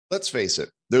Let's face it,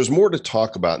 there's more to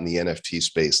talk about in the NFT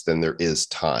space than there is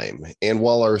time. And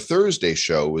while our Thursday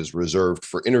show is reserved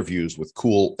for interviews with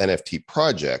cool NFT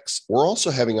projects, we're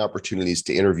also having opportunities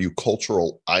to interview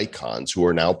cultural icons who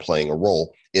are now playing a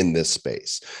role in this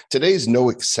space. Today's no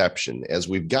exception, as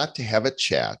we've got to have a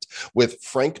chat with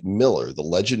Frank Miller, the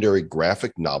legendary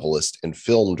graphic novelist and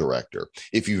film director.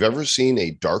 If you've ever seen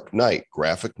a Dark Knight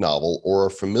graphic novel or are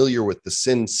familiar with the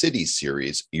Sin City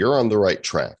series, you're on the right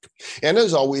track. And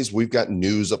as always, we've got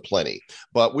news aplenty,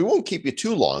 but we won't keep you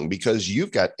too long because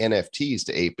you've got NFTs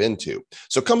to ape into.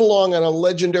 So come along on a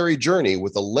legendary journey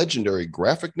with a legendary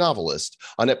graphic novelist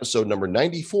on episode number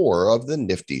 94 of The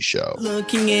Nifty Show.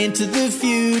 Looking into the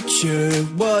future,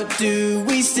 what do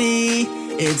we see?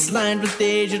 It's lined with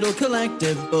digital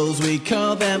collectibles, we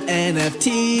call them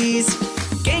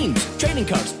NFTs. Games, trading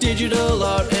cards, digital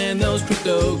art, and those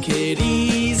crypto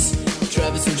kitties.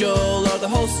 Travis and Joel are the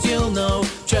hosts, you'll know.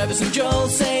 Travis and Joel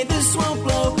say this won't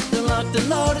blow. They're locked and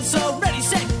loaded, so ready,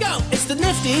 set, go. It's the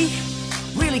Nifty,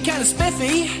 really kind of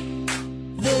spiffy.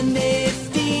 The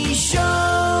Nifty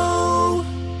Show.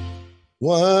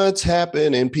 What's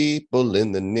happening, people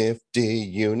in the Nifty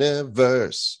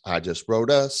universe? I just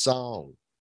wrote a song.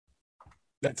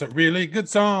 That's a really good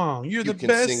song. You're the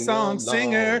best song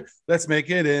singer. Let's make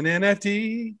it an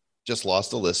NFT. Just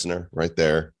lost a listener right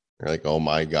there. You're like, oh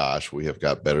my gosh, we have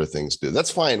got better things to do. That's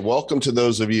fine. Welcome to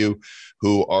those of you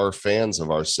who are fans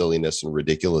of our silliness and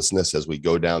ridiculousness as we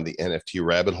go down the NFT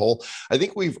rabbit hole. I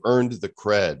think we've earned the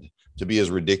cred to be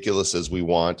as ridiculous as we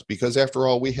want because after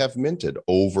all, we have minted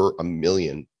over 1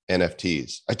 million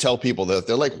NFTs. I tell people that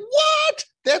they're like, what?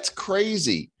 That's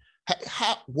crazy.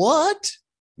 What?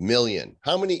 Million.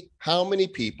 How many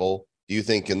people do you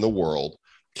think in the world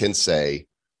can say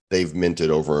they've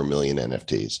minted over 1 million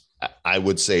NFTs? I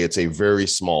would say it's a very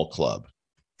small club.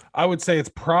 I would say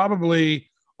it's probably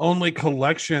only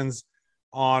collections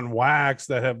on wax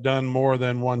that have done more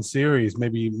than one series,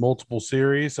 maybe multiple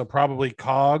series. So probably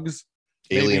COGS,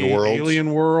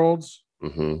 Alien Worlds,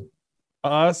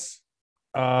 us,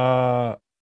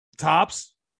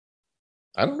 Tops.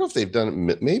 I don't know if they've done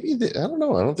it. I don't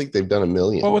know. I don't think they've done 1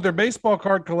 million. Well, with their baseball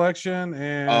card collection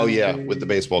and with the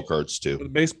baseball cards too. With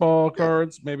the baseball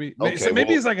cards, maybe. Okay, so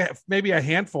maybe it's like a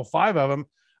handful, 5 of them.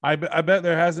 I bet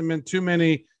there hasn't been too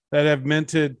many that have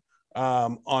minted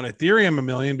on Ethereum 1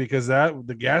 million because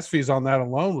the gas fees on that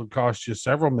alone would cost you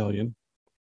several million.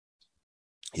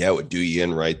 Yeah, it would do you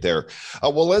in right there.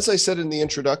 Well, as I said in the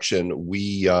introduction,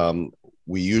 we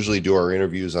usually do our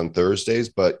interviews on Thursdays,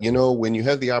 but when you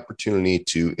have the opportunity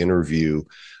to interview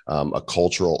a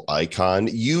cultural icon,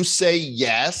 you say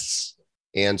yes.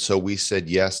 And so we said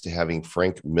yes to having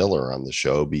Frank Miller on the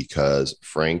show because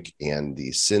Frank and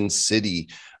the Sin City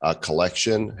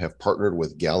collection have partnered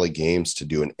with Gala Games to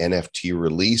do an NFT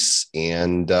release.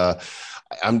 And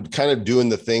I'm kind of doing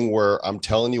the thing where I'm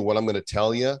telling you what I'm going to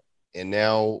tell you. And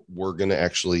now we're going to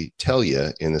actually tell you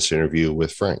in this interview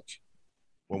with Frank.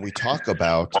 When we talk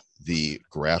about the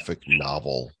graphic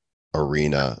novel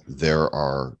arena, there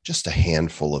are just a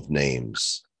handful of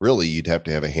names. Really, you'd have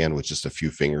to have a hand with just a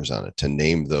few fingers on it to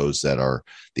name those that are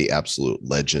the absolute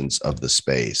legends of the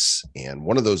space. And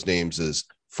one of those names is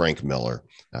Frank Miller.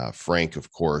 Frank,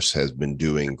 of course, has been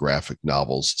doing graphic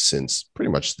novels since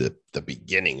pretty much the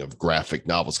beginning of graphic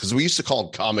novels, because we used to call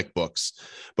them comic books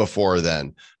before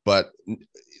then. But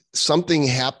something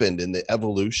happened in the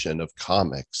evolution of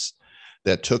comics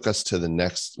that took us to the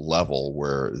next level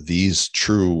where these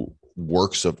true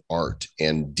works of art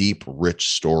and deep, rich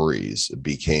stories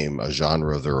became a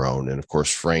genre of their own. And of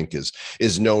course, Frank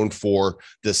is known for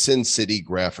the Sin City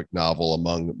graphic novel,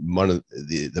 among one of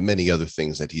the many other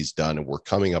things that he's done. And we're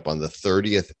coming up on the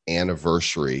 30th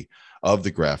anniversary of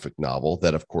the graphic novel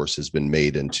that, of course, has been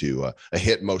made into a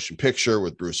hit motion picture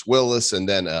with Bruce Willis and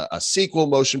then a sequel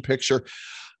motion picture.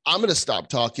 I'm going to stop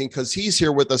talking because he's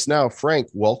here with us now. Frank,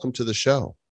 welcome to the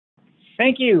show.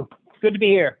 Thank you. It's good to be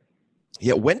here.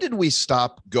 Yeah. When did we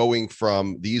stop going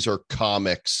from these are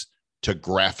comics to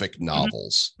graphic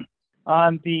novels?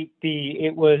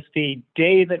 It was the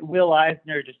day that Will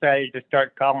Eisner decided to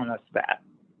start calling us that.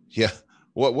 Yeah.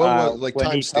 What like when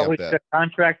he published A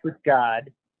Contract with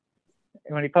God.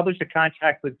 And when he published A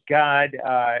Contract with God,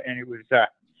 and it was it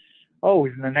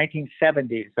was in the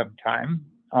 1970s sometime.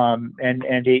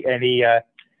 And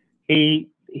he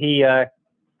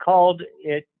called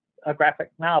it a graphic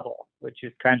novel, which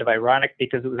is kind of ironic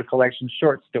because it was a collection of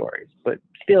short stories. But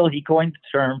still, he coined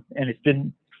the term, and it's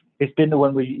been the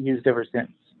one we used ever since.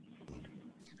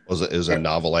 It was a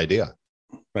novel idea.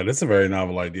 But it's a very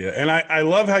novel idea, and I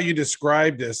love how you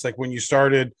described this. Like when you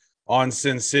started on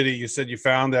Sin City, you said you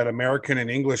found that American and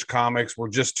English comics were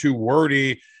just too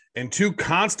wordy, and too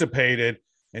constipated,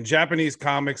 and Japanese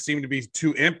comics seem to be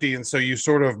too empty. And so you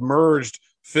sort of merged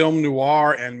film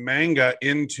noir and manga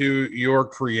into your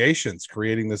creations,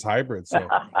 creating this hybrid. So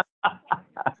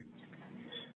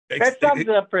that sums it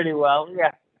up pretty well.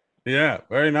 Yeah. Yeah.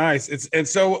 Very nice. And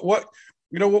so what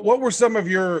were some of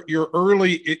your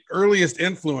earliest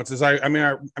influences? I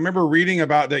remember reading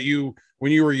about that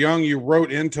when you were young, you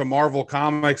wrote into Marvel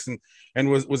Comics and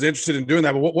was interested in doing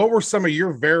that. But what were some of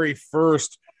your very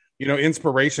first,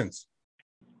 inspirations?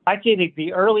 I think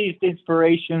the earliest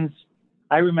inspirations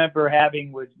I remember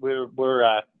having were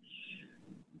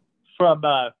from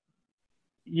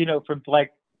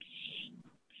like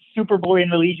Superboy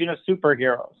and the Legion of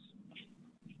Superheroes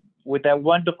with that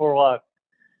wonderful,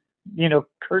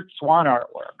 Kurt Swan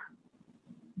artwork.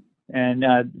 And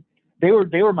they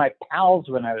were my pals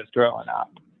when I was growing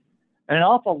up. And an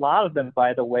awful lot of them,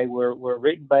 by the way, were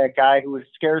written by a guy who was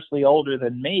scarcely older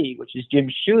than me, which is Jim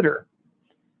Shooter.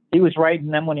 He was writing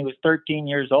them when he was 13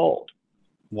 years old.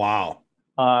 Wow.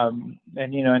 And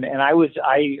I was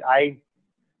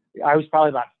probably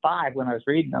about 5 when I was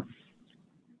reading them.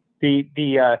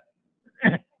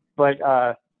 But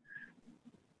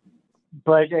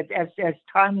as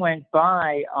time went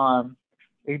by,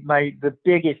 the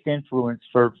biggest influence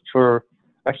for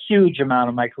a huge amount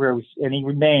of my career was, and he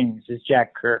remains, is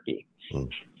Jack Kirby, who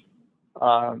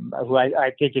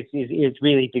I think is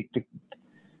really the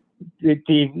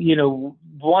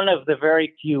one of the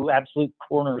very few absolute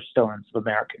cornerstones of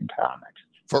American comics.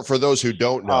 For those who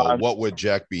don't know, what would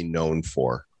Jack be known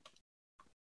for?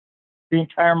 The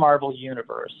entire Marvel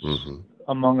universe,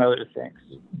 among other things.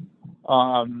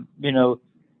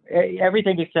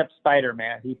 Everything except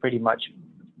Spider-Man, he pretty much,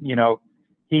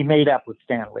 he made up with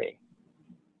Stan Lee.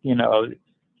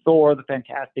 Thor, the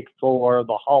Fantastic Four,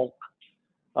 the Hulk,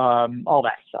 all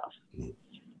that stuff.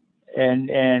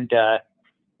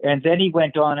 And then he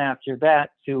went on after that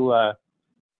to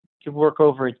work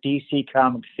over at DC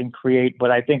Comics and create what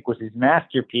I think was his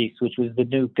masterpiece, which was The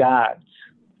New Gods,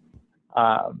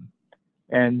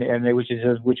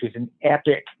 which was an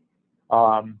epic,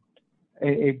 a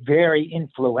very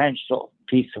influential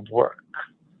piece of work.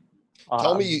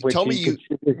 Tell me.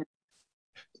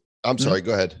 I'm sorry.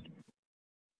 Go ahead.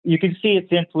 You can see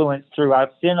its influence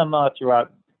throughout cinema,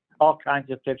 throughout all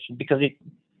kinds of fiction, because it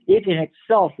in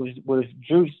itself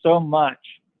drew so much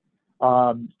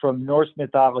from Norse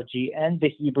mythology and the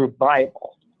Hebrew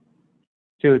Bible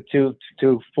to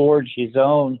forge his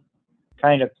own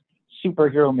kind of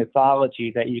superhero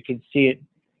mythology that you can see it.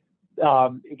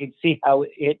 You can see how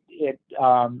it had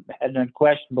an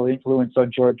unquestionable influence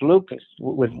on George Lucas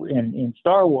in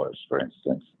Star Wars, for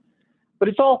instance. But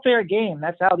it's all fair game.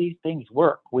 That's how these things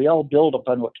work. We all build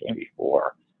upon what came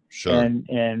before. Sure.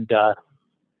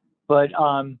 But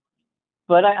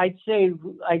I'd say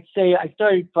I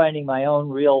started finding my own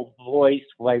real voice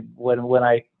when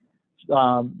I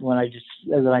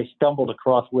stumbled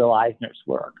across Will Eisner's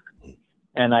work,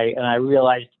 and I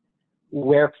realized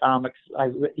where comics.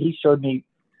 He showed me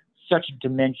such a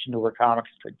dimension to where comics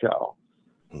could go.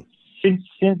 Since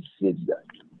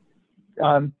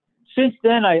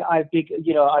then, I've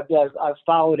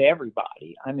followed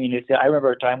everybody. I mean, I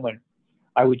remember a time when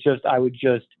I would just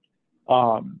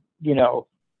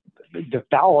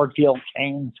devour Gil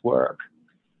Kane's work.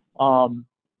 Then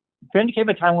came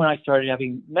a time when I started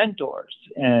having mentors,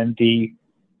 and the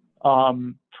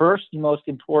first and most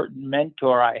important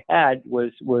mentor I had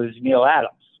was Neil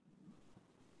Adams,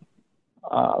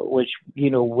 which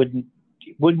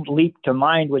wouldn't leap to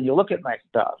mind when you look at my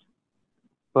stuff,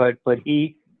 but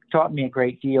he taught me a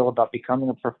great deal about becoming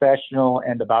a professional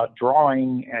and about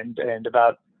drawing and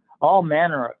about all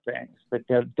manner of things that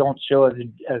don't show as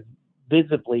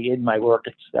visibly in my work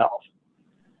itself.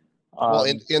 Well,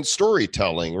 and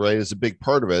storytelling, right, is a big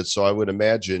part of it. So I would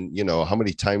imagine, how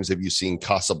many times have you seen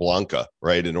Casablanca,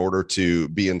 right, in order to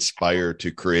be inspired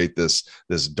to create this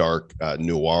dark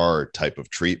noir type of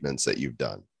treatments that you've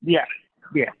done? Yeah.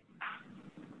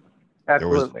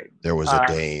 Absolutely. There was a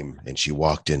dame, and she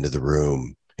walked into the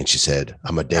room, and she said,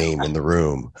 "I'm a dame in the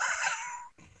room."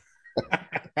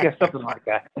 Yeah, something like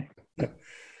that.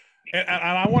 And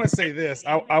I want to say this.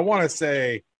 I want to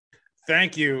say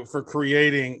thank you for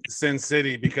creating Sin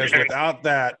City, because without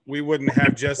that, we wouldn't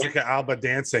have Jessica Alba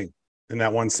dancing in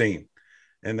that one scene.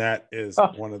 And that is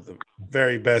one of the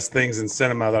very best things in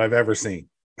cinema that I've ever seen.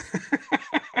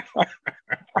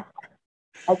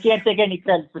 I can't take any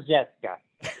credit for Jessica.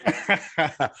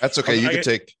 That's okay. You can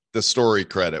take the story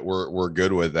credit. We're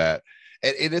good with that.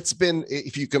 And it's been,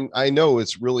 if you can, I know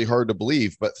it's really hard to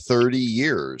believe, but 30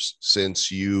 years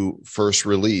since you first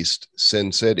released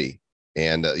Sin City.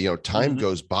 And time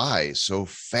goes by so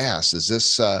fast. Is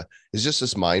this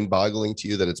just mind boggling to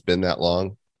you that it's been that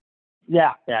long?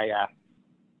 Yeah.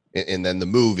 And then the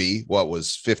movie, what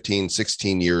was 15,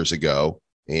 16 years ago.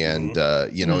 And,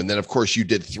 and then of course you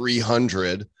did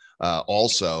 300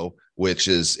 also, which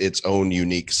is its own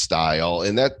unique style.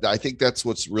 And that, I think that's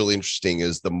what's really interesting,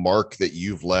 is the mark that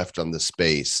you've left on the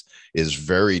space is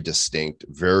very distinct,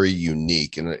 very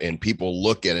unique. And people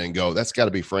look at it and go, that's got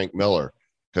to be Frank Miller,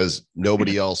 because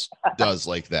nobody else does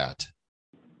like that.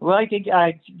 Well, I think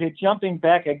jumping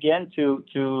back again to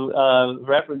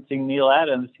referencing Neil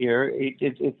Adams here,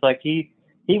 it's like he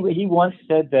once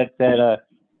said that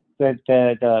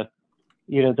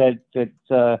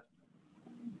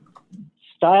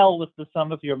style was the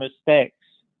sum of your mistakes,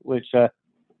 which I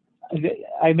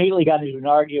immediately got into an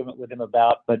argument with him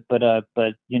about, but that's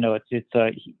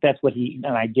what he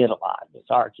and I did a lot, was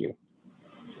argue.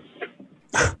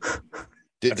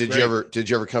 Did you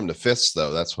ever come to fists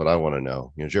though? That's what I want to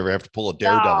know. Did you ever have to pull a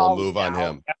daredevil move on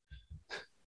him?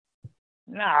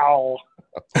 No,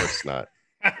 of course not.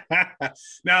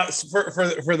 Now,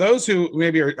 for those who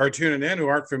maybe are tuning in who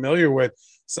aren't familiar with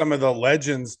some of the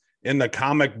legends in the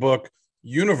comic book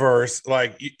universe,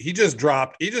 like he just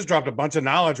dropped a bunch of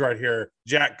knowledge right here.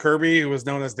 Jack Kirby, who was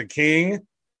known as the King,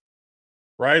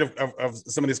 right, of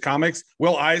some of these comics.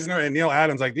 Will Eisner and Neil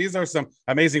Adams, like these are some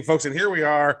amazing folks. And here we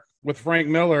are with Frank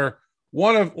Miller,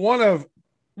 one of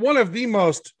the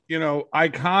most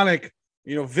iconic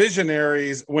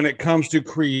visionaries when it comes to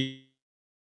creating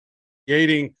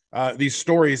these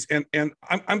stories. And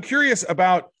I'm curious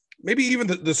about maybe even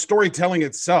the storytelling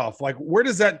itself. Like, where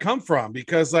does that come from?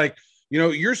 Because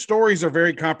your stories are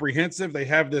very comprehensive. They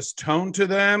have this tone to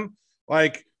them.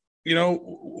 Like,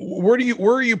 where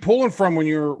are you pulling from when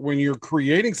you're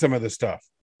creating some of this stuff?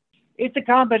 It's a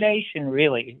combination,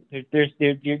 really. You're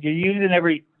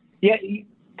using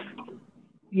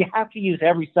you have to use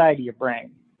every side of your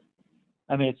brain.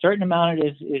 I mean, a certain amount of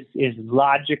it is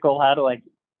logical. How do I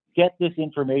get this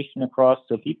information across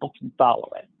so people can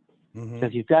follow it?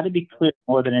 Because you've got to be clear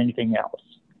more than anything else.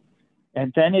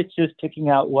 And then it's just picking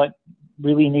out what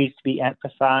really needs to be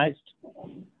emphasized,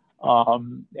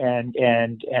 and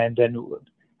then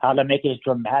how to make it as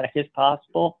dramatic as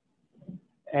possible,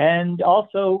 and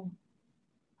also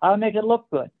how to make it look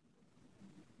good,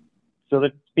 so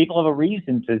that people have a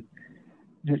reason so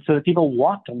that people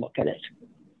want to look at it.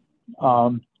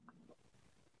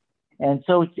 And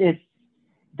so it's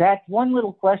that one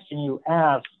little question you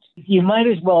asked. You might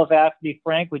as well have asked me,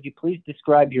 Frank, would you please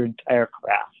describe your entire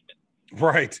craft?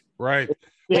 Right.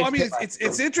 Well, I mean,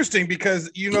 it's interesting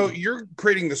because, you're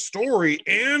creating the story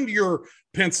and you're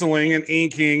penciling and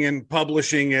inking and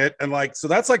publishing it. And so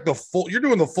that's like you're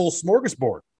doing the full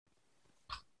smorgasbord.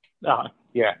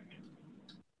 Yeah.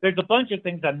 There's a bunch of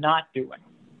things I'm not doing.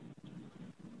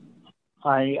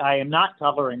 I am not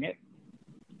coloring it.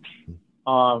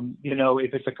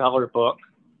 If it's a color book,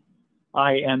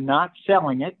 I am not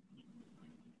selling it.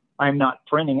 I'm not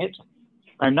printing it.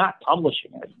 I'm not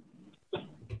publishing it.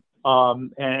 I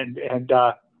mean,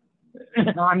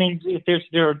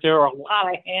 there are a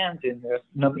lot of hands in this,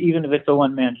 even if it's a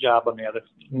one-man job on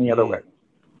the other way.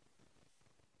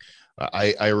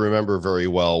 I remember very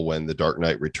well when The Dark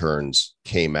Knight Returns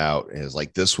came out. It was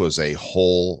like, this was a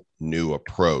whole new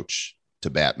approach to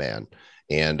Batman.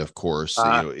 And of course,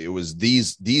 it was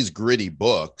these gritty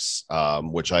books,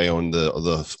 which I own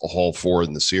the whole 4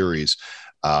 in the series,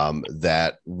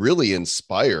 that really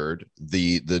inspired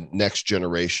the next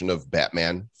generation of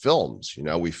Batman films.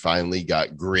 We finally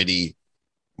got gritty,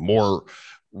 more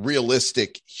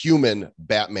realistic human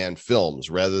Batman films,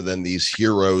 rather than these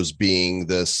heroes being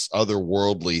this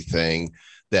otherworldly thing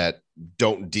that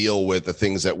don't deal with the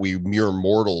things that we mere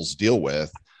mortals deal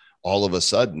with. All of a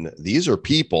sudden, these are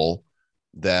people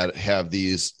that have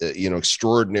these,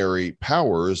 extraordinary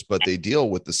powers, but they deal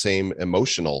with the same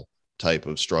emotional type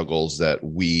of struggles that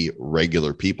we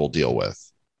regular people deal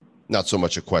with. Not so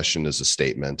much a question as a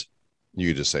statement.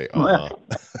 You just say,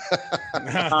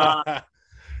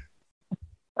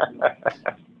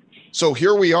 So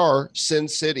here we are, Sin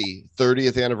City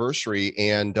 30th anniversary.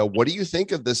 And what do you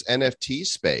think of this NFT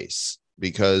space?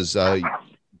 Because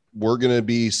we're going to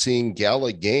be seeing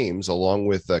Gala Games along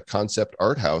with Concept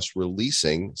Art House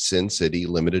releasing Sin City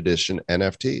limited edition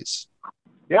NFTs.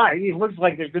 Yeah, it looks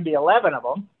like there's going to be 11 of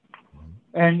them.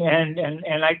 And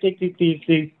I think that these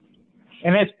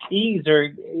NFTs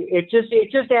it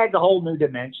just adds a whole new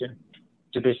dimension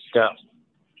to this stuff.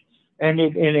 And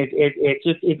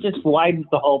it just widens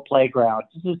the whole playground.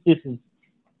 This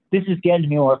is getting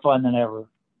more fun than ever.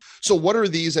 So what are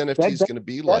these NFTs going to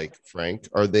be like, Frank?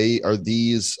 Are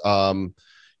these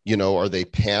are they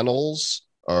panels?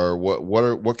 Or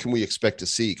what can we expect to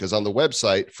see? Because on the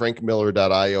website,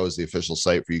 frankmiller.io is the official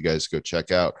site for you guys to go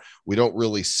check out. We don't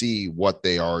really see what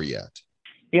they are yet.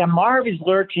 Yeah, Marv is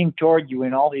lurching toward you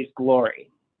in all his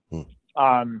glory,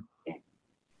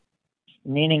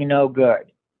 meaning no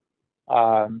good.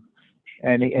 And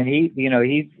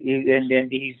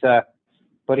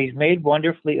but he's made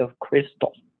wonderfully of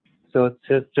crystal. So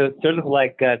it's sort of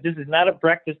like this is not a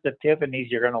breakfast at Tiffany's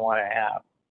you're going to want to have.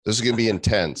 This is going to be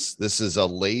intense. This is a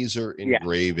laser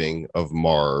engraving of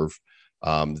Marv.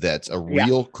 That's a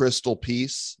real crystal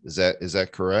piece. Is that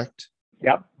correct?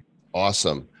 Yep.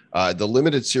 Awesome. The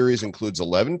limited series includes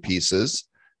 11 pieces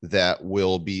that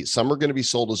will be, some are going to be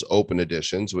sold as open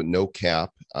editions with no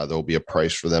cap. There'll be a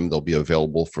price for them. They'll be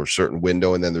available for a certain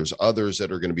window. And then there's others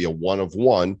that are going to be a one of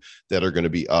one that are going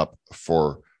to be up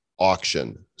for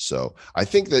auction. So I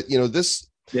think that, this,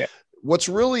 what's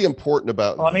really important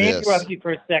about let me this, interrupt you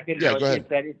for a second. Yeah, go ahead.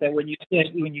 Is that when you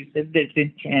said this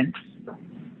intense,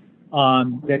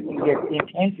 that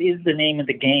intense is the name of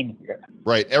the game here.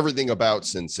 Right. Everything about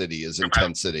Sin City is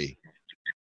intensity.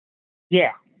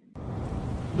 Yeah.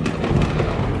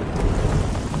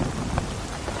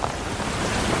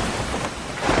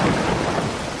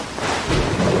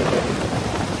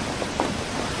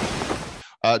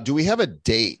 Do we have a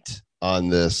date on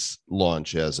this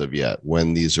launch as of yet,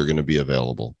 when these are going to be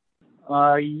available?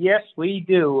 Yes, we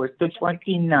do. It's the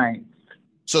 29th.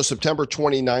 So September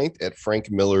 29th at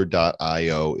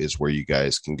frankmiller.io is where you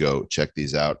guys can go check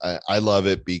these out. I love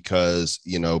it because,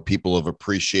 people have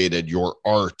appreciated your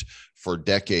art for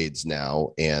decades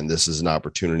now, and this is an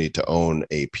opportunity to own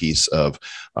a piece of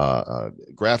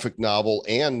graphic novel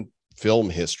and film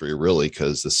history, really,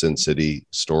 because the Sin City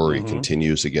story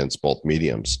continues against both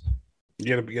mediums.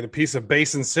 You get a piece of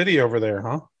Basin City over there,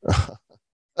 huh?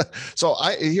 So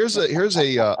here's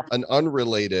an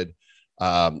unrelated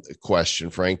question,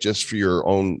 Frank, just for your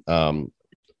own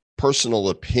personal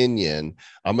opinion.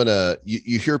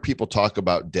 You hear people talk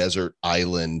about desert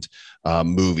island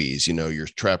movies. You're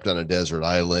trapped on a desert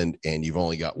island and you've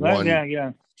only got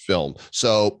one film.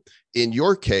 So in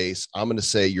your case, I'm going to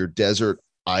say your desert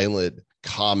island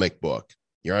comic book.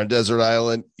 You're on a desert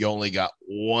island. You only got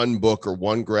one book or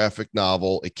one graphic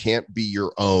novel. It can't be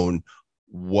your own.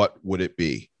 What would it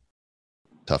be?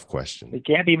 Tough question. It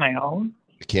can't be my own.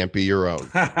 It can't be your own.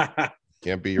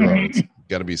 Can't be your own. It's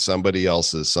got to be somebody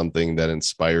else's, something that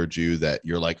inspired you, that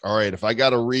you're like, all right, if I got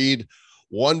to read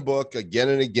one book again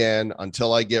and again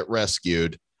until I get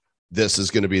rescued, this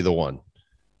is going to be the one.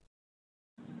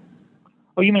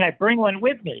 Oh, you mean I bring one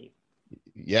with me?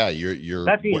 Yeah, you're.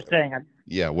 That's what you're saying.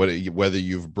 Yeah, whether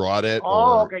you've brought it.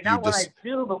 Oh, okay. Not what I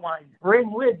do, but what I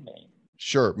bring with me.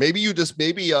 Sure. Maybe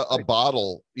a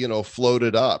bottle,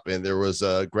 floated up and there was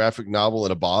a graphic novel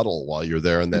in a bottle while you're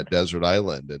there on that desert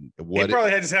island. And he probably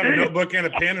had to have a notebook and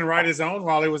a pen and write his own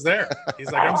while he was there.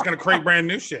 He's like, I'm just going to create brand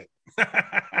new shit. This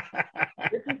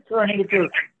is turning into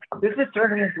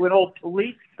an old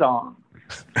police song.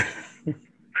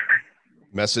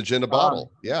 Message in a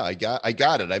bottle. Yeah, I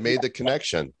got it. I made the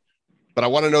connection, but I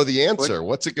want to know the answer.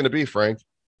 What's it going to be, Frank?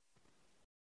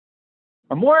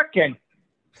 I'm working.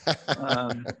 Is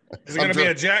it going to be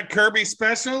a Jack Kirby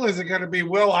special? Is it going to be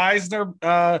Will Eisner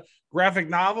graphic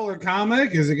novel or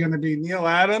comic? Is it going to be Neil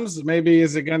Adams? Maybe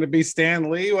is it going to be Stan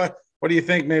Lee? What do you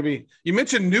think? Maybe you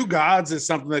mentioned New Gods is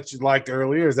something that you liked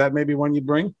earlier. Is that maybe one you'd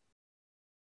bring?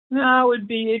 No, it would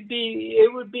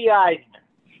be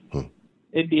Eisner.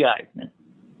 It'd be Eisner.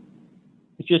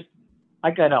 It's just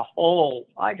I got a whole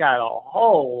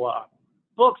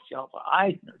bookshelf of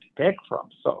Eisner to pick from.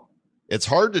 So. It's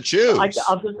hard to choose.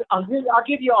 I'll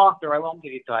give you author. I won't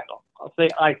give you title. I'll say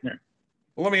Eisner.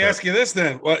 Well, let me ask you this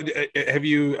then. What have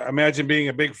you imagine being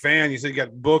a big fan? You said you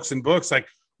got books and books. Like,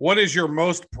 what is your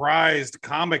most prized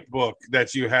comic book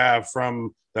that you have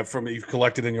from that you've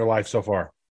collected in your life so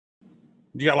far?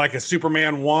 You got like a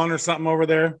Superman 1 or something over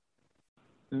there?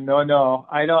 No,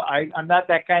 I don't. I'm not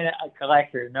that kind of a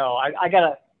collector. No, I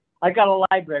got a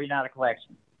library, not a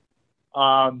collection.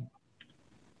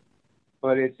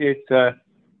 But it's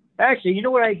actually, you know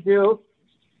what I do?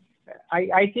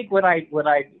 I think what I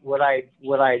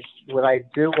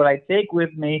take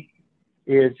with me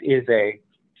is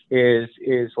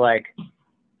like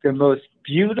the most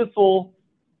beautiful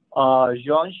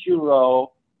Jean Giraud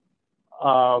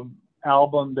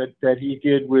album that he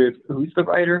did with, who's the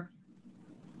writer?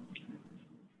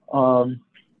 And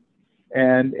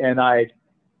I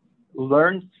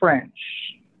learned French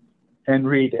and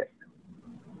read it.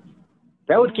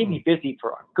 That would keep me busy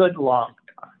for a good long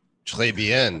time. Très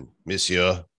bien,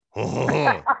 monsieur.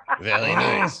 Very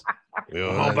nice.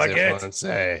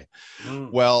 Say.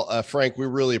 Well, Frank, we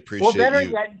really appreciate you.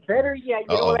 Better yet, you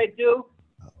know what I do?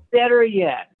 Better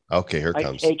yet. Okay, here it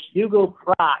comes. I take Hugo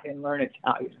Pratt and learn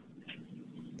Italian.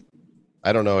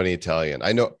 I don't know any Italian.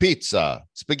 I know pizza,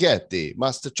 spaghetti,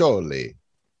 mastaccioli.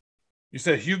 You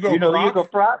said Hugo You know Pratt? Hugo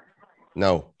Pratt?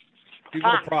 No. Hugo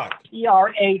Pratt. Pratt.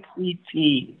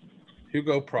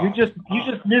 Hugo Pratt.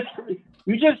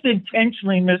 You just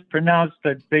intentionally mispronounced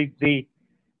the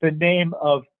name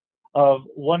of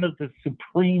one of the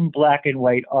supreme black and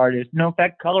white artists. No, in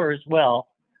fact, color as well.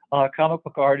 Comic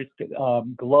book artist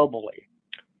globally.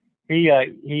 He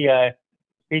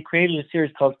created a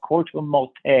series called Corto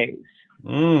Maltese.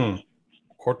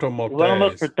 Corto Maltese. One of the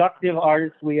most productive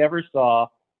artists we ever saw.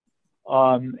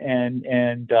 I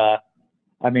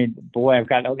mean, boy, I've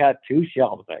got 2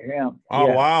 shelves of him. Oh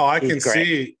yeah, wow, I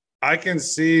can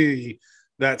see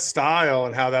that style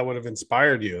and how that would have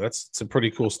inspired you. It's a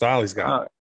pretty cool style he's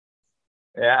got.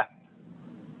 Yeah.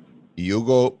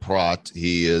 Hugo Pratt,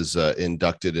 he is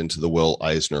inducted into the Will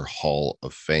Eisner Hall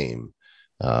of Fame.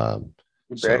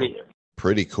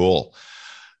 Pretty cool.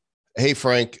 Hey,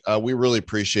 Frank, we really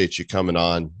appreciate you coming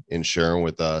on and sharing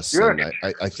with us. Sure. And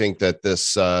I think that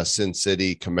this Sin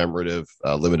City commemorative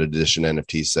limited edition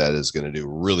NFT set is going to do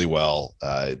really well.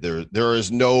 There is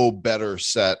no better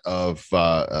set of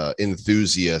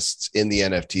enthusiasts in the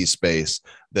NFT space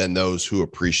than those who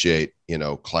appreciate,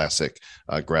 classic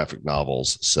graphic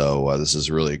novels. So this is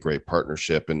really a great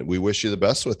partnership, and we wish you the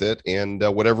best with it. And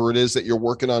whatever it is that you're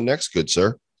working on next, good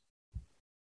sir.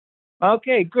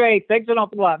 Okay, great. Thanks an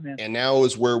awful lot, man. And now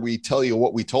is where we tell you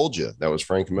what we told you. That was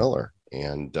Frank Miller.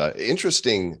 And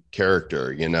interesting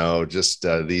character, just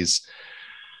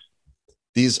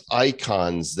these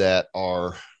icons that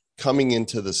are coming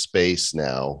into the space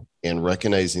now and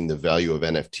recognizing the value of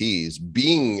NFTs,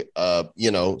 being,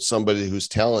 somebody whose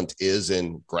talent is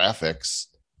in graphics.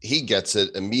 He gets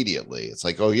it immediately. It's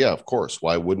like, oh, yeah, of course.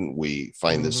 Why wouldn't we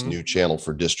find this new channel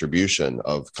for distribution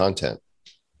of content?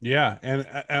 Yeah, and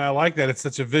I like that. It's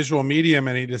such a visual medium,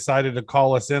 and he decided to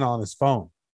call us in on his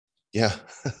phone. Yeah.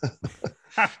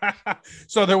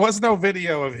 So there was no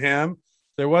video of him.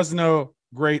 There was no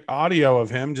great audio of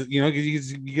him. Just, you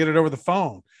get it over the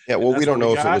phone. Yeah, well, we don't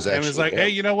know if it was actually. And it's like, hey,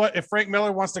 you know what? If Frank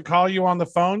Miller wants to call you on the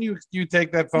phone, you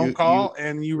take that phone call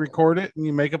and you record it and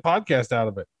you make a podcast out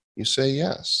of it. You say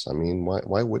yes. I mean,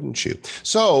 why wouldn't you?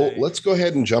 So let's go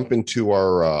ahead and jump into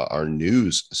our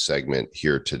news segment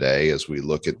here today as we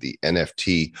look at the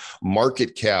NFT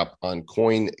market cap on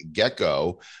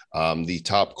CoinGecko. The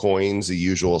top coins, the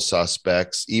usual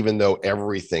suspects, even though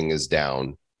everything is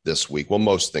down this week. Well,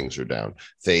 most things are down.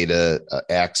 Theta,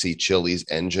 Axie, Chili's,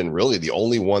 Engine, really the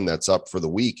only one that's up for the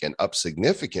week and up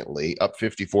significantly, up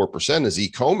 54% is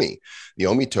Ecomi. The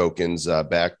OMI tokens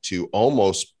back to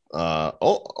almost half,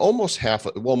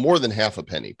 more than half a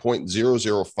penny,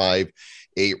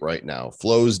 0.0058 right now.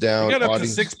 Flows down. We got up to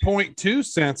 6.2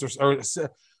 cents or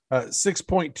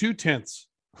 6.2 tenths.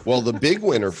 Well, the big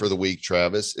winner for the week,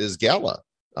 Travis, is Gala.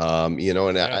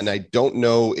 And I don't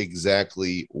know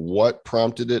exactly what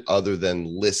prompted it other than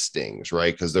listings,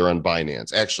 right? Because they're on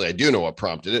Binance. Actually, I do know what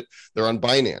prompted it. They're on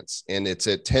Binance, and it's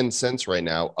at 10 cents right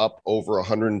now, up over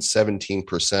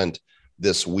 117%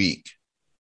 this week.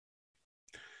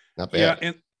 Not bad.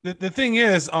 Yeah, and the thing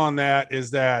is on that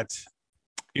is that,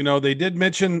 they did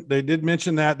mention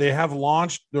that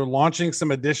they're launching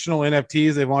some additional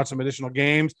NFTs. They've launched some additional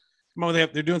games. They're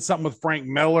doing something with Frank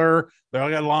Miller. They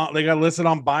got listed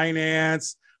on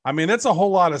Binance. I mean, that's a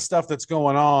whole lot of stuff that's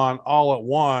going on all at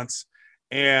once.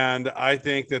 And I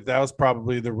think that was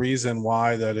probably the reason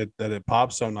why that it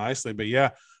popped so nicely. But yeah,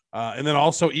 and then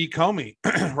also Ecomi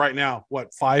right now,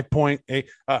 5.8,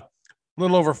 a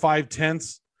little over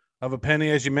 0.5 of a penny,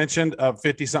 as you mentioned,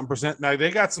 50-something%. Now they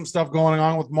got some stuff going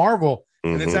on with Marvel,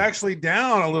 and it's actually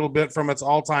down a little bit from its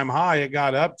all-time high. It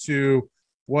got up to,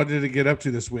 what did it get up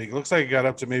to this week? It looks like it got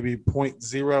up to maybe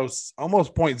 0.0,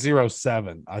 almost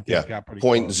 0.07. I think it got pretty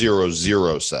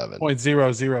 0.007.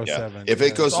 0.007. Yeah. If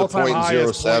it goes to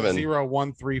 0.07,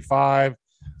 0.0135.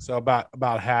 So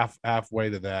about halfway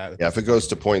to that. Yeah, if it goes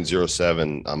to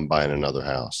 0.07, I'm buying another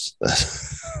house.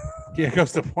 Yeah, it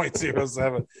goes to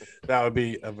 0.07. That would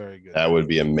be a very good. That would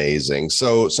be amazing.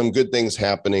 So some good things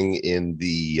happening in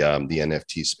the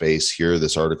NFT space here.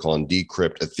 This article on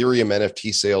Decrypt: Ethereum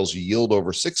NFT sales yield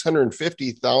over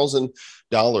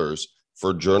 $650,000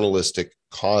 for journalistic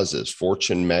causes.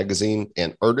 Fortune magazine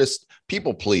and artist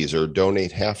People Pleaser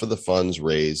donate half of the funds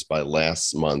raised by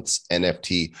last month's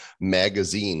NFT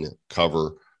magazine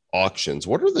cover auctions,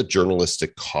 what are the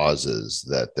journalistic causes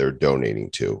that they're donating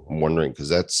to? I'm wondering, because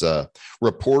that's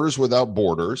Reporters Without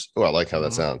Borders. Oh, I like how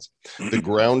that sounds. The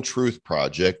Ground Truth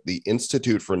Project, the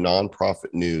Institute for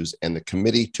Nonprofit News, and the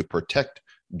Committee to Protect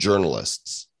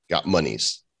Journalists got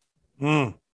monies.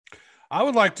 I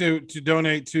would like to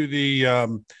donate to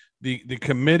the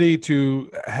committee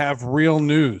to have real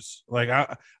news. Like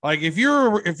if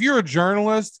you're a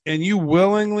journalist and you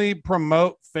willingly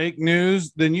promote fake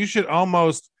news, then you should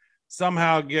almost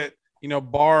somehow get,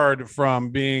 barred from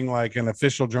being like an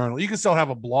official journal. You can still have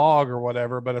a blog or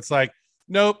whatever, but it's like,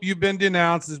 nope, you've been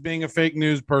denounced as being a fake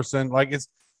news person. Like, it's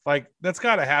like, that's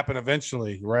got to happen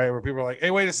eventually, right? Where people are like,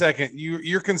 hey, wait a second,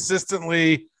 you're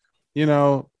consistently,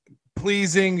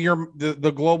 pleasing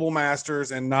the global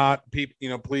masters and not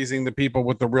people, pleasing the people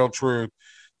with the real truth.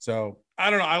 So I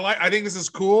don't know. I think this is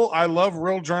cool. I love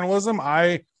real journalism.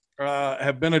 I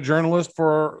have been a journalist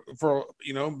for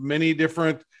many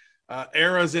different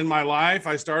eras in my life.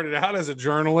 I started out as a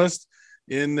journalist.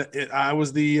 I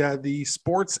was the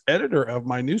sports editor of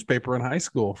my newspaper in high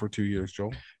school for 2 years,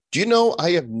 Joel. Do you know,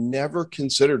 I have never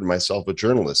considered myself a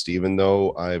journalist, even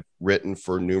though I've written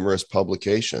for numerous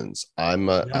publications. I'm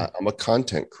a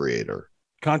content creator.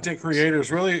 Content creator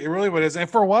is really what it is. And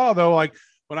for a while, though, like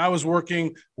when I was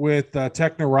working with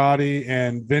Technorati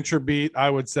and VentureBeat, I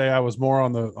would say I was more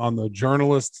on the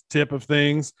journalist tip of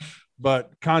things.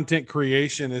 But content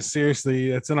creation is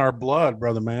seriously, it's in our blood,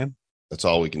 brother, man. That's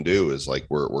all we can do is like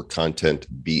we're content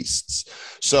beasts.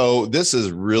 So this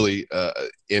is really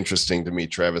interesting to me,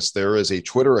 Travis. There is a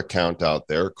Twitter account out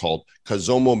there called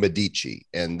Cosimo Medici,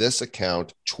 and this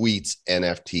account tweets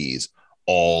NFTs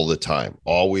all the time,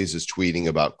 always is tweeting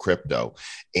about crypto.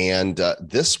 And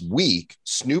this week,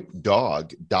 Snoop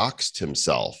Dogg doxed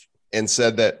himself and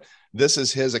said that this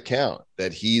is his account,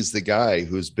 that he's the guy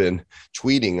who's been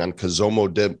tweeting on Cosimo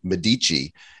de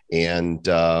Medici. And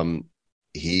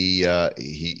he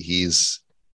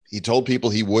told people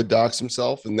he would dox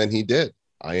himself, and then he did.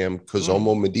 I am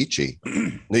Cosimo Medici.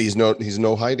 He's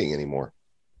no hiding anymore.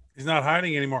 He's not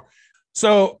hiding anymore.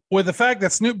 So with the fact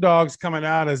that Snoop Dogg's coming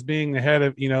out as being the head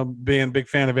of, being a big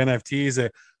fan of NFTs,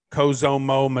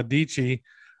 Cosimo Medici,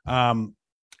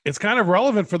 it's kind of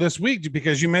relevant for this week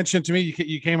because you mentioned to me,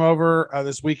 you came over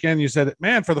this weekend. You said,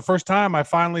 man, for the first time, I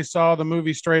finally saw the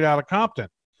movie Straight Outta Compton.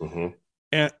 Mm-hmm.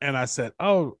 And I said,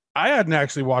 oh, I hadn't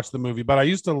actually watched the movie, but I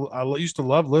used to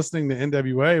love listening to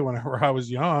NWA whenever I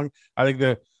was young. I think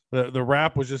the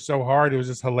rap was just so hard. It was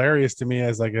just hilarious to me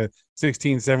as like a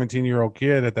 16, 17-year-old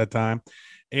kid at that time.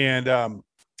 And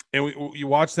you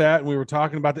watched that and we were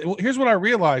talking about that. Well, here's what I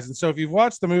realized. And so if you've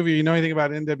watched the movie, you know anything about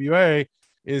NWA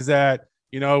is that,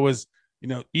 it was,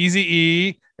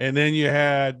 Eazy-E, and then you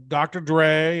had Dr.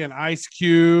 Dre and Ice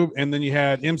Cube, and then you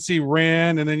had MC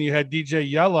Ren, and then you had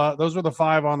DJ Yella. Those were the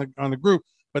five on the group.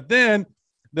 But then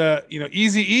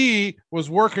Eazy-E was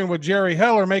working with Jerry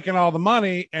Heller making all the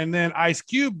money, and then Ice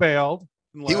Cube bailed.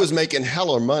 He was making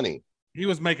hella money.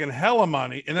 And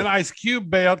then Ice Cube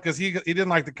bailed because he didn't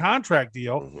like the contract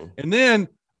deal. Mm-hmm. And then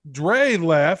Dre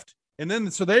left. And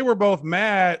then, so they were both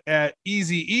mad at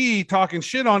Eazy-E, talking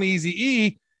shit on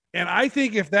Eazy-E. And I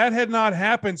think if that had not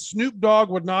happened, Snoop Dogg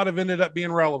would not have ended up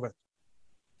being relevant.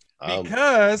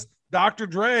 Because Dr.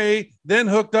 Dre then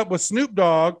hooked up with Snoop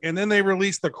Dogg, and then they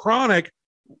released The Chronic,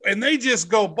 and they just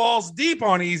go balls deep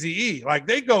on Eazy-E. Like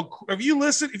they go, if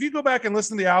you go back and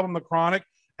listen to the album The Chronic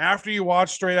after you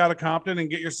watch Straight Outta Compton and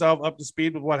get yourself up to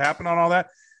speed with what happened on all that,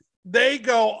 they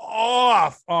go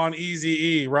off on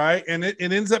Eazy-E, right? And it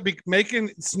ends up making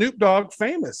Snoop Dogg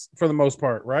famous for the most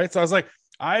part, right? So I was like,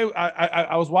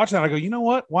 I was watching that. I go, you know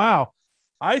what? Wow.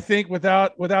 I think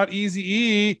without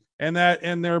Eazy-E and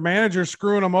their manager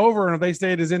screwing them over, and if they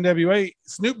stayed as NWA,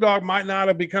 Snoop Dogg might not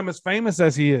have become as famous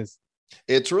as he is.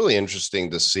 It's really interesting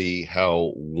to see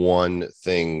how one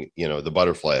thing, the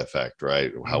butterfly effect,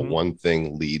 right? How one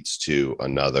thing leads to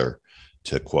another.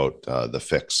 To quote the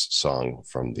Fix song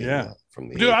from the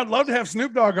dude, I'd love to have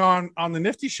Snoop Dogg on the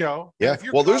Nifty show. Yeah,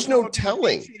 well, there's no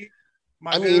telling.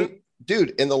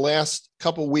 Dude, in the last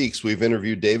couple weeks, we've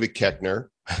interviewed David Koechner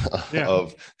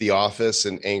of The Office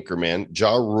and Anchorman,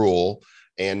 Ja Rule,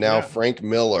 and now Frank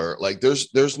Miller. Like,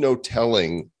 there's no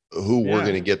telling who we're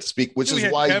going to get to speak, which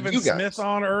is why Kevin you guys Smith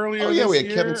on earlier. Oh yeah, we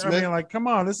had Kevin Smith. I mean, like, come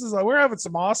on, this is we're having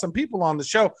some awesome people on the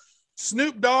show.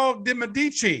 Snoop Dogg de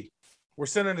Medici. We're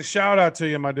sending a shout out to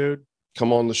you, my dude.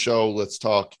 Come on the show. Let's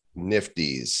talk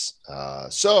Nifties.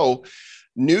 So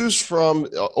news from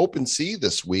OpenSea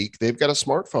this week. They've got a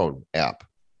smartphone app,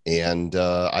 and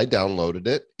I downloaded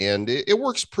it, and it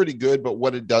works pretty good. But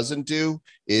what it doesn't do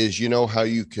is, how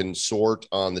you can sort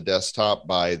on the desktop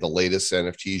by the latest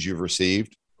NFTs you've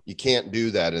received? You can't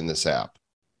do that in this app.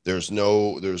 There's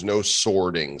no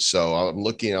sorting. So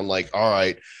I'm like, all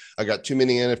right, I got too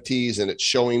many NFTs and it's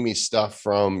showing me stuff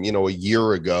from, a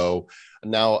year ago.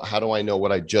 Now, how do I know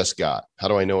what I just got? How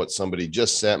do I know what somebody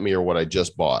just sent me or what I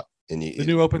just bought? And the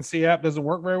new OpenSea app doesn't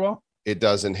work very well. It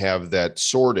doesn't have that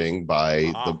sorting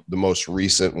by the most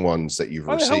recent ones that you've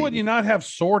received. Why the hell would you not have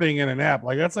sorting in an app?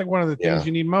 Like that's like one of the things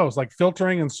you need most, like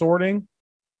filtering and sorting.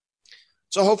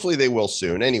 So hopefully they will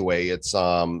soon. Anyway, it's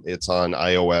on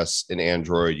iOS and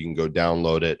Android. You can go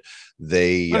download it.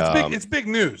 It's big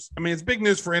news. I mean, it's big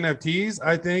news for NFTs,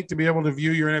 I think, to be able to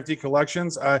view your NFT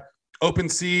collections.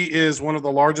 OpenSea is one of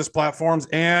the largest platforms,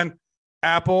 and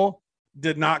Apple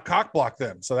did not cock block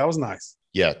them. So that was nice.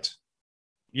 Yet.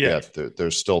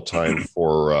 There's still time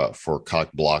for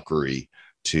cock blockery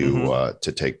to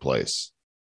take place.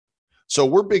 So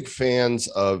we're big fans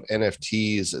of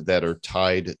NFTs that are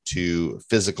tied to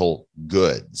physical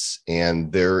goods.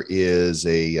 And there is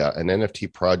an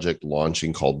NFT project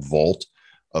launching called Vault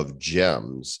of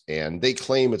Gems. And they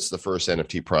claim it's the first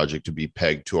NFT project to be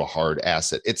pegged to a hard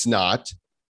asset. It's not,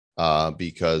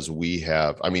 because we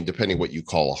have, depending what you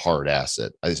call a hard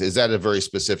asset. Is that a very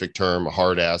specific term? A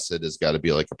hard asset has got to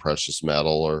be like a precious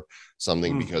metal or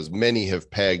something, because many have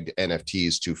pegged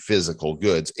NFTs to physical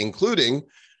goods, including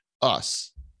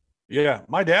us. Yeah,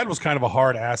 my dad was kind of a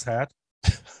hard ass hat.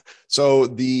 So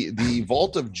the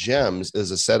Vault of Gems is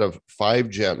a set of 5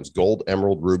 gems: gold,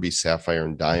 emerald, ruby, sapphire,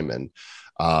 and diamond,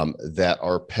 that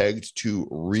are pegged to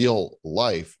real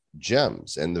life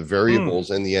gems. And the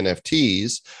variables in the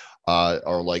NFTs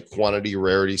are like quantity,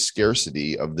 rarity,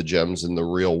 scarcity of the gems in the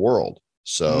real world.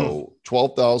 So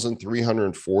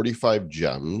 12,345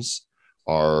 gems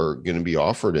are going to be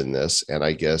offered in this, and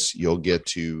I guess you'll get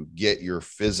to get your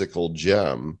physical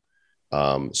gem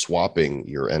swapping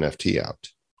your NFT out.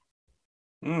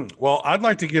 Well, I'd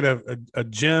like to get a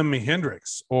Jimi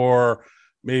Hendrix, or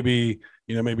maybe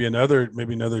another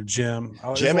Jim.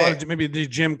 Maybe the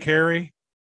Jim Carrey.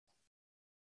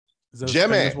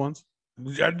 Jimmy ones.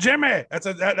 Jimmy.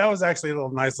 That was actually a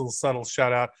nice little subtle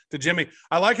shout out to Jimmy.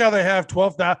 I like how they have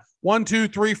 1, 2,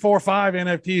 3, 4, 5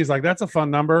 NFTs. Like that's a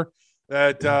fun number.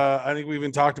 That I think we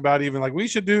even talked about, even like we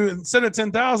should do, instead of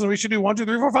 10,000, we should do 1, 2,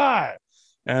 3, 4, 5,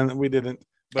 and we didn't.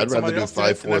 But I'd rather do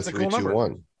 5, 4, 3, 2,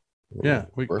 1. Yeah,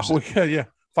 we could.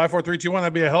 5, 4, 3, 2, 1.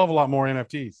 That'd be a hell of a lot more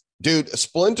NFTs. Dude,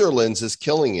 Splinterlands is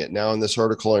killing it now. In this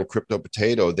article on Crypto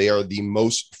Potato, they are the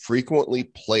most frequently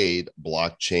played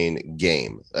blockchain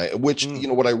game. Which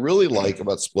what I really like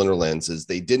about Splinterlands is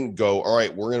they didn't go, all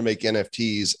right, we're going to make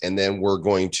NFTs and then we're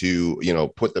going to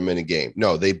put them in a game.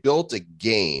 No, they built a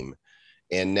game.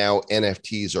 And now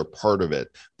NFTs are part of it.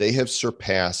 They have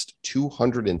surpassed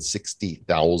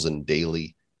 260,000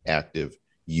 daily active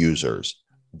users.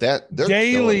 They're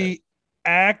daily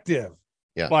active.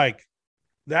 Yeah. Like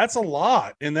that's a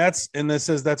lot. And this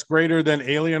says that's greater than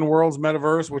Alien Worlds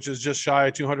Metaverse, which is just shy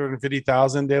of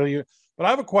 250,000 daily. But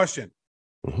I have a question.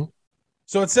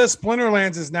 So it says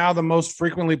Splinterlands is now the most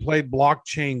frequently played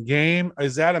blockchain game.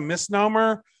 Is that a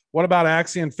misnomer? What about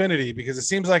Axie Infinity? Because it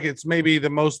seems like it's maybe the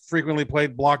most frequently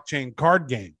played blockchain card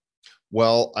game.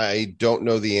 Well, I don't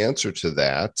know the answer to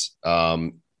that.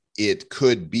 It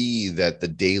could be that the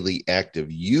daily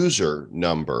active user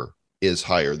number is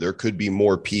higher. There could be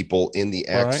more people in the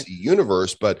Axie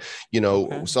universe, but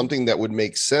something that would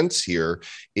make sense here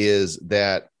is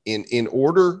that in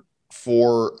order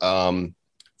for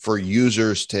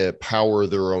users to power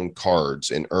their own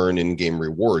cards and earn in-game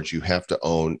rewards, you have to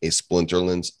own a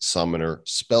Splinterlands Summoner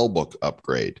Spellbook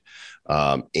upgrade.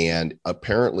 And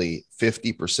apparently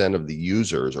 50% of the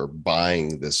users are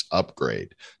buying this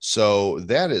upgrade. So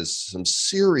that is some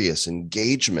serious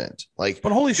engagement.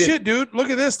 But holy shit, dude,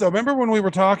 look at this though. Remember when we were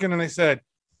talking and they said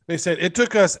it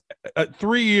took us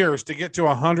 3 years to get to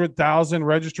 100,000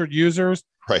 registered users.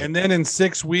 Right. And then in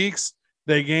 6 weeks,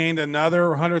 they gained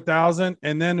another 100,000.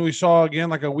 And then we saw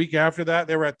again, like a week after that,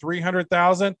 they were at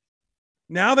 300,000.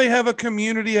 Now they have a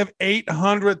community of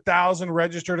 800,000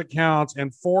 registered accounts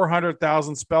and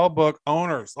 400,000 spellbook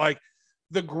owners. Like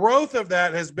the growth of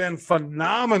that has been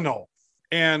phenomenal.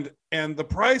 And the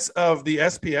price of the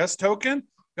SPS token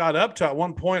got up to at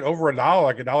one point over $1,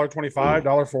 like $1.25,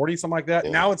 $1.40, something like that.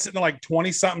 Yeah. Now it's sitting at like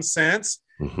 20 something cents.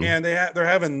 And they're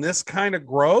having this kind of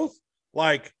growth.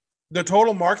 Like the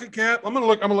total market cap, I'm gonna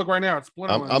look right now at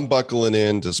Splinterlands. I'm buckling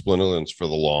into Splinterlands for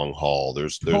the long haul.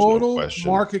 There's total no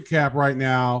question. Market cap right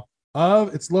now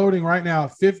it's loading right now.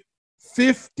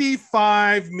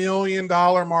 $55 million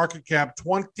market cap,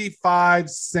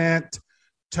 25-cent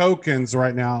tokens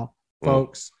right now,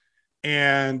 folks,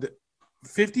 and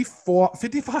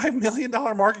 $55 million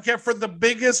market cap for the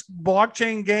biggest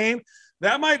blockchain game.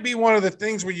 that might be one of the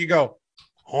things where you go,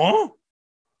 huh?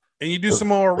 And you do some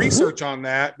more research on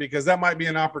that, because that might be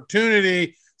an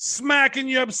opportunity smacking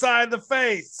you upside the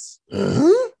face.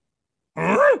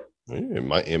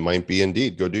 It might be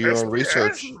indeed. Go do your own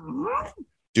research.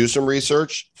 Do some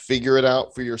research, figure it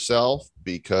out for yourself,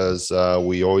 because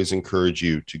we always encourage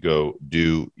you to go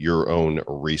do your own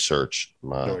research,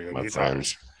 my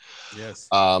friends. Yes.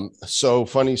 So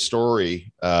funny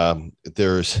story.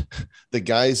 There's the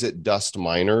guys at Dust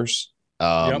Miners.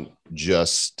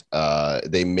 Just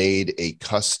they made a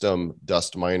custom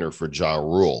dust miner for Ja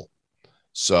Rule.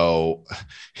 So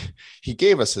he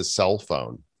gave us his cell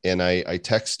phone, and I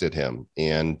texted him,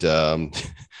 and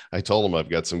I told him I've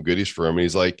got some goodies for him. And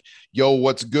he's like, yo,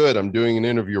 what's good? I'm doing an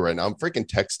interview right now. I'm freaking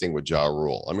texting with Ja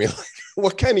Rule. I mean, like,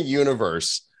 what kind of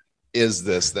universe is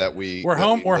this that we're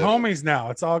homies now?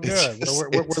 It's all good.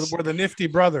 We're the Nifty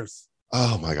brothers.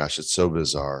 Oh my gosh, it's so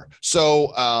bizarre.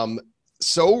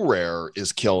 So Rare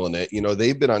is killing it. You know,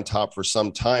 they've been on top for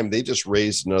some time. They just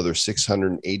raised another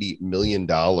 $680 million,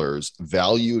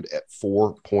 valued at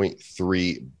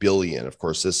 $4.3 billion. Of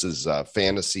course, this is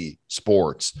fantasy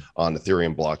sports on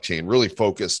Ethereum blockchain, really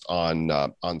focused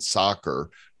on soccer,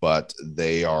 but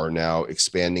they are now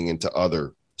expanding into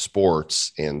other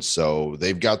sports. And so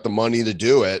they've got the money to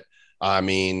do it. I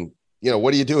mean, you know,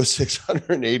 what do you do with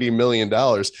 $680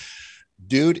 million?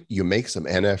 Dude, you make some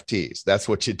NFTs. That's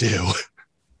what you do.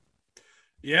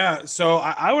 Yeah. So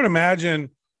I would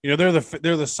imagine, you know, they're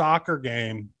the soccer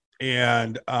game,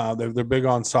 and they're big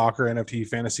on soccer, NFT,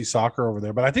 fantasy soccer over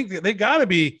there. But I think they got to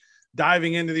be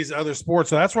diving into these other sports.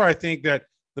 So that's where I think that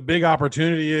the big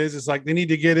opportunity is. It's like they need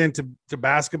to get into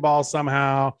basketball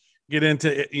somehow, get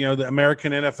into, you know, the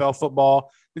American NFL football.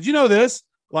 Did you know this?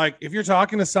 Like, if you're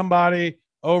talking to somebody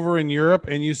over in Europe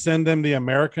and you send them the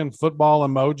American football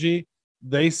emoji,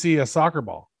 they see a soccer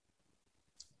ball.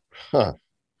 Huh.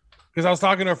 Because I was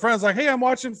talking to a friend, like, hey, I'm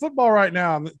watching football right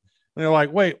now. And they're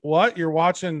like, wait, what? You're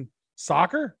watching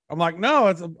soccer? I'm like,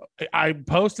 no, I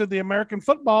posted the American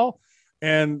football,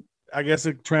 and I guess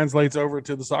it translates over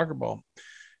to the soccer ball.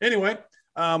 Anyway,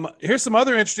 here's some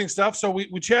other interesting stuff. So we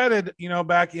chatted, you know,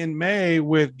 back in May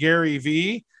with Gary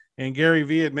V, and Gary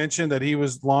V had mentioned that he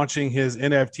was launching his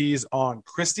NFTs on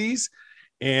Christie's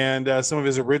and some of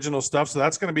his original stuff. So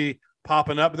that's going to be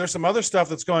popping up. But there's some other stuff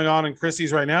that's going on in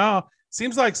Christie's right now.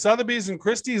 Seems like Sotheby's and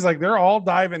Christie's, like, they're all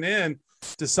diving in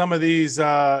to some of these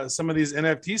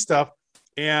NFT stuff,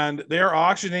 and they're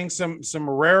auctioning some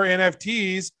rare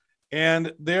NFTs,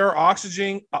 and they're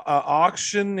auctioning.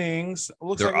 Looks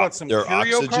like what, some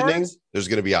curio cards? There's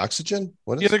going to be oxygen.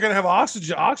 What is? Yeah, they're going to have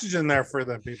oxygen there for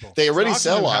the people. They already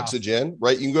sell oxygen,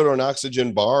 right? You can go to an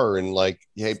oxygen bar and, like,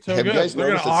 hey, so have you guys they're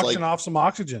going to noticed auction off some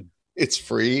oxygen? It's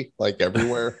free, like,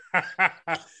 everywhere.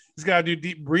 He's got to do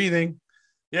deep breathing.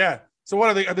 Yeah. So what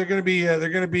are they? They're going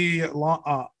to be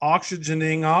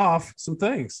oxygening off some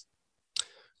things.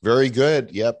 Very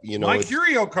good. Yep. You know, My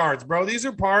Curio cards, bro. These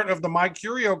are part of the My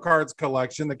Curio cards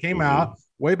collection that came out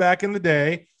way back in the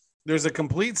day. There's a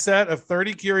complete set of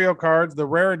 30 Curio cards, the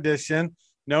rare edition,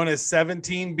 known as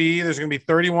 17B. There's going to be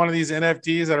 31 of these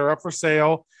NFTs that are up for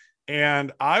sale,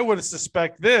 and I would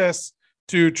suspect this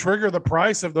to trigger the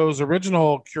price of those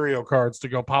original Curio cards to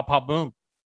go pop, pop, boom.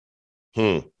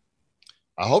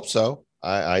 I hope so.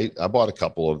 I bought a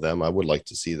couple of them. I would like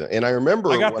to see them. And I remember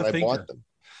when I bought them,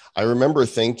 I remember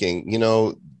thinking, you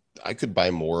know, I could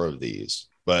buy more of these,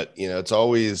 but, you know, it's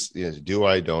always, you know, do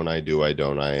I, don't I, do I,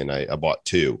 don't I? And I bought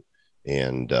two,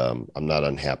 and I'm not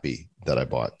unhappy that I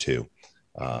bought two.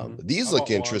 These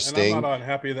look interesting. I'm not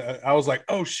unhappy that I was like,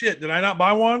 oh shit, did I not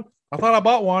buy one? I thought I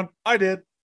bought one. I did.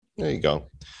 There you go.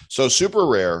 So Super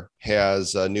Rare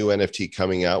has a new NFT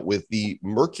coming out with the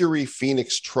Mercury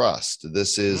Phoenix Trust.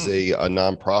 This is a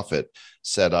nonprofit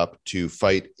set up to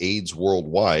fight AIDS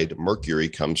worldwide. Mercury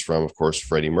comes from, of course,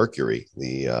 Freddie Mercury,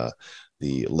 the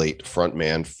late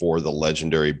frontman for the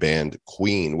legendary band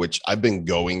Queen, which I've been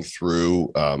going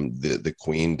through the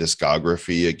Queen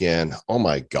discography again. Oh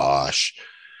my gosh.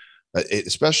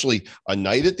 Especially A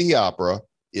Night at the Opera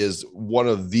is one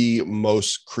of the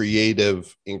most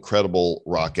creative, incredible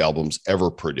rock albums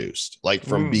ever produced. Like,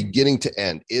 from beginning to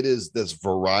end, it is this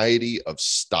variety of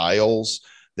styles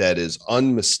that is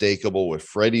unmistakable, with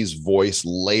Freddie's voice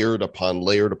layered upon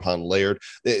layered upon layered.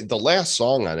 The last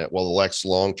song on it, well, the last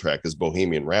long track is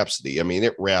Bohemian Rhapsody. I mean,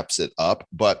 it wraps it up,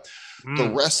 but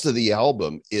the rest of the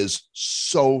album is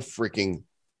so freaking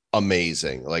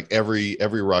amazing. Like, every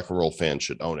rock and roll fan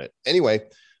should own it. Anyway,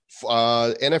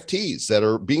 NFTs that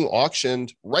are being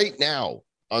auctioned right now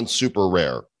on Super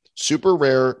Rare.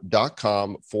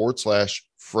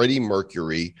 Superrare.com/Freddie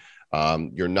Mercury.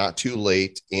 You're not too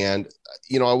late. And,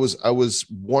 I was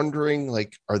wondering,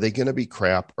 like, are they going to be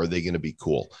crap? Are they going to be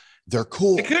cool? They're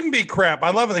cool. It couldn't be crap.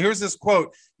 I love it. Here's this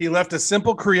quote. He left a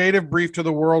simple creative brief to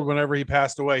the world whenever he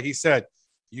passed away. He said,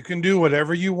 "You can do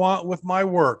whatever you want with my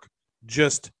work.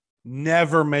 Just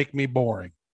never make me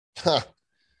boring." Huh.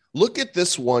 Look at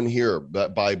this one here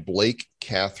by Blake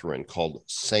Catherine called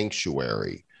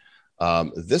Sanctuary.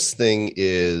 This thing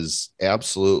is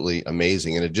absolutely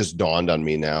amazing. And it just dawned on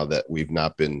me now that I've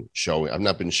not been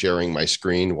sharing my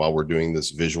screen while we're doing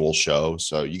this visual show.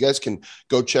 So you guys can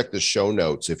go check the show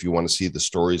notes if you want to see the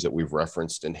stories that we've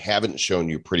referenced and haven't shown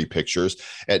you pretty pictures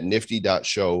at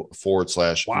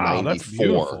nifty.show/94. Wow, that's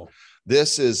beautiful.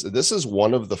 This is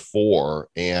one of the 4.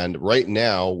 And right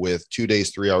now, with 2 days,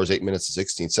 3 hours, 8 minutes, and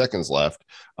 16 seconds left,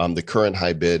 the current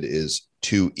high bid is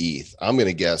 2 ETH. I'm going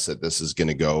to guess that this is going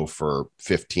to go for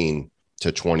 15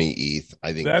 to 20 ETH.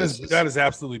 I think that is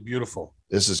absolutely beautiful.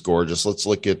 This is gorgeous. Let's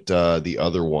look at the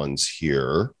other ones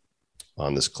here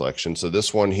on this collection. So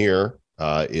this one here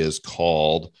is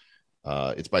called,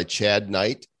 it's by Chad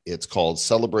Knight. It's called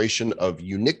Celebration of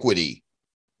Uniquity.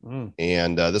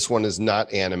 And this one is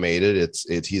not animated.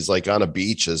 He's like on a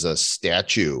beach as a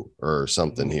statue or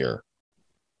something here.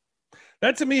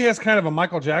 That to me has kind of a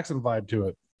Michael Jackson vibe to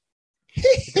it.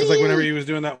 It's like whenever he was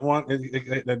doing that one,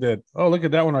 that did. Oh, look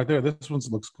at that one right there. This one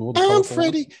looks cool. I'm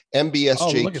Freddie.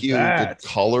 MBSJQ, the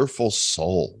colorful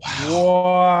soul.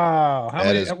 Wow.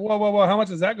 Whoa. How much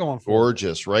is that going for?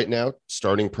 Gorgeous. Right now,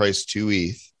 starting price 2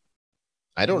 ETH.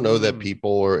 I don't know that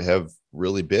people have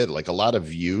really bid like a lot of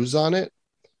views on it,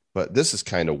 but this is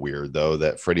kind of weird though,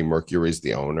 that Freddie Mercury is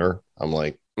the owner. I'm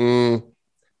like, no,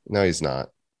 he's not.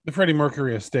 The Freddie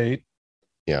Mercury estate.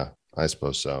 Yeah. I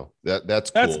suppose so.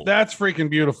 That's cool. That's freaking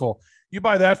beautiful. You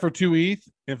buy that for 2 ETH.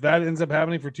 If that ends up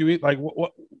happening for 2 ETH, like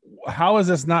what? How is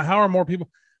this not? How are more people?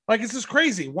 Like it's just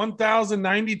crazy.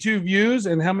 1,092 views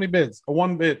and how many bids?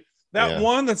 One bid. That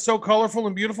one that's so colorful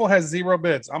and beautiful has 0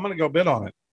 bids. I'm gonna go bid on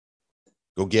it.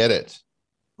 Go get it.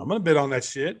 I'm gonna bid on that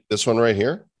shit. This one right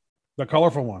here, the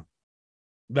colorful one.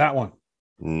 That one.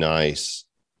 Nice.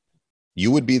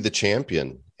 You would be the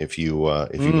champion if you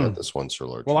got this one, Sir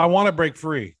Lord. Well, I want to break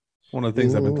free. One of the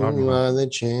things I've been talking about. The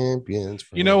champions.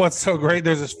 You know what's so great?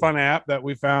 There's this fun app that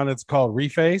we found. It's called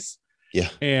Reface. Yeah.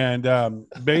 And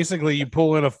basically you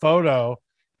pull in a photo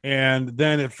and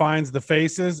then it finds the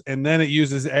faces and then it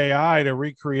uses AI to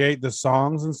recreate the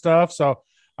songs and stuff. So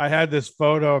I had this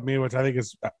photo of me, which I think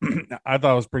is, I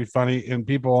thought was pretty funny, and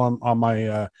people on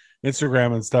my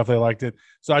Instagram and stuff, they liked it.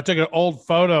 So I took an old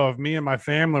photo of me and my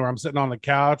family where I'm sitting on the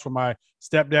couch with my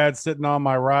stepdad sitting on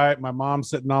my right, my mom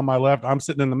sitting on my left, I'm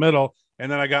sitting in the middle.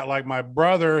 And then I got like my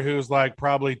brother, who's like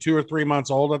probably 2 or 3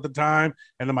 months old at the time.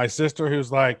 And then my sister,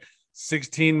 who's like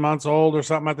 16 months old or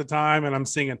something at the time. And I'm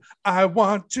singing, I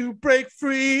want to break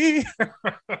free.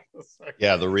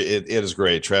 Yeah, it is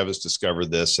great. Travis discovered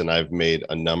this and I've made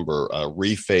a number.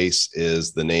 Reface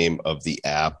is the name of the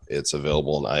app. It's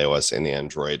available on iOS and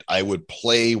Android. I would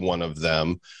play one of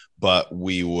them, but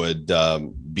we would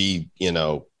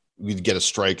we'd get a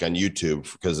strike on YouTube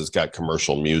because it's got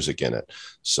commercial music in it.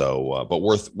 So, but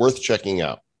worth checking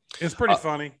out. It's pretty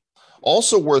funny.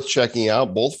 Also worth checking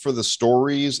out, both for the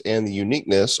stories and the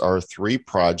uniqueness, are 3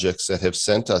 projects that have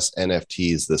sent us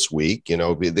NFTs this week. You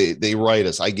know, they write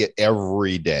us. I get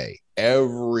every day.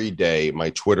 My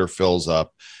Twitter fills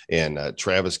up, and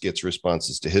Travis gets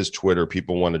responses to his Twitter.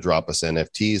 People want to drop us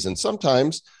NFTs, and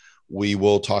sometimes we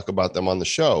will talk about them on the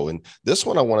show. And this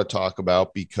one I want to talk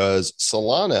about because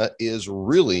Solana is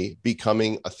really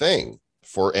becoming a thing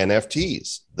for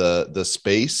NFTs. The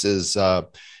space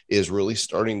is really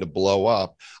starting to blow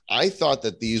up. I thought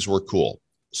that these were cool.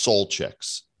 Soul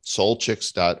Chicks,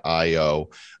 soulchicks.io,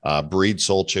 breed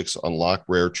soul chicks, unlock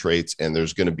rare traits, and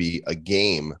there's going to be a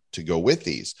game to go with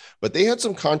these. But they had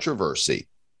some controversy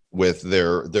with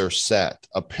their set.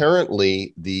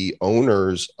 Apparently, the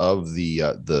owners of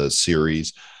the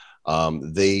series,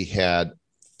 they had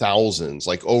thousands,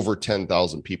 like over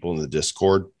 10,000 people in the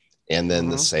Discord. And then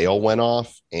the sale went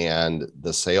off, and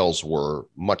the sales were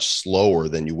much slower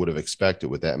than you would have expected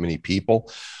with that many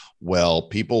people. Well,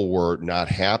 people were not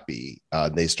happy.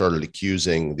 They started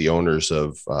accusing the owners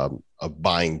of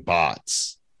buying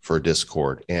bots for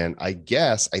Discord. And I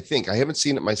think I haven't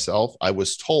seen it myself. I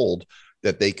was told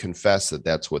that they confessed that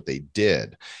that's what they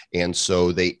did. And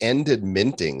so they ended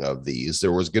minting of these.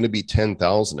 There was going to be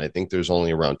 10,000. I think there's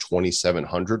only around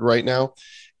 2,700 right now.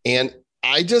 And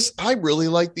I really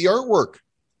like the artwork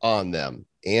on them.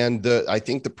 And I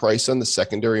think the price on the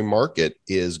secondary market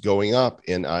is going up.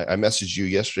 And I messaged you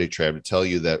yesterday, Trav, to tell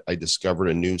you that I discovered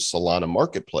a new Solana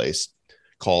marketplace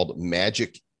called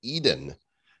Magic Eden.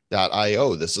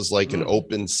 .io. This is like an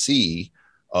open sea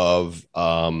of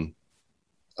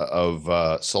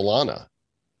Solana.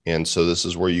 And so this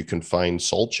is where you can find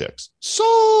soul chicks.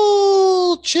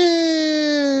 Soul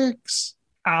chicks.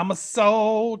 I'm a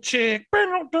soul chick. Look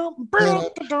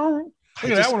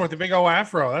at that one with the big old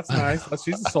afro. That's nice.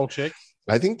 She's a soul chick.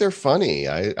 I think they're funny.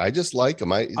 I just like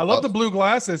them. I love the blue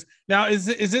glasses. Now, is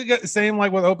it the same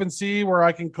like with OpenSea where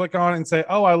I can click on it and say,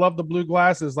 oh, I love the blue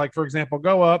glasses? Like, for example,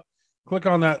 go up, click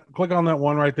on that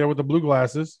one right there with the blue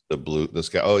glasses. This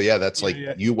guy. Oh, yeah. That's like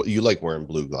you like wearing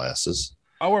blue glasses.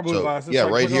 I wear blue glasses. Yeah, so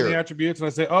I right click here. On the attributes and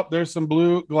I say, oh, there's some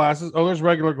blue glasses. Oh, there's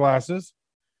regular glasses.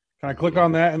 Can I click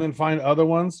on that and then find other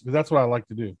ones? Because that's what I like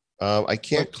to do. I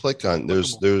can't click on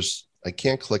I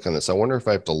can't click on this. I wonder if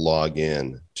I have to log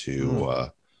in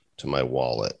to my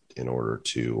wallet in order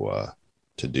to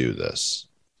do this.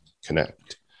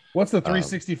 Connect. What's the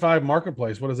 365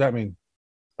 marketplace? What does that mean?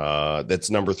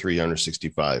 That's number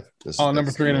 365.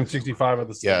 Number 365 of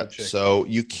the chick. So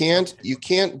you can't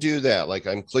do that. Like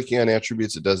I'm clicking on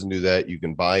attributes, it doesn't do that. You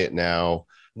can buy it now.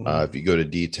 If you go to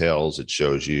details, it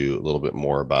shows you a little bit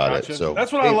more about it. So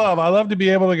that's what I love. I love to be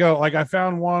able to go. Like I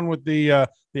found one with the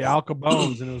Al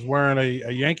Capones, and it was wearing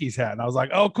a Yankees hat, and I was like,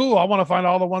 "Oh, cool! I want to find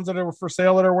all the ones that are for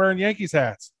sale that are wearing Yankees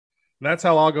hats." And that's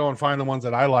how I'll go and find the ones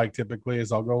that I like. Typically,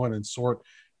 is I'll go in and sort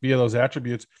via those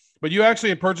attributes. But you actually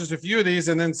had purchased a few of these,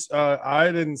 and then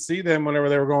I didn't see them whenever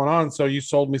they were going on. So you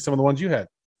sold me some of the ones you had.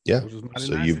 Yeah.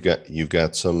 So you've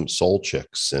got some soul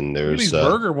chicks, and there's these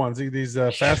burger ones, these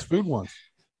fast food ones.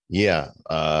 Yeah,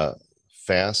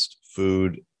 fast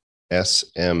food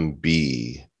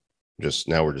SMB.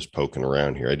 We're just poking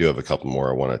around here. I do have a couple more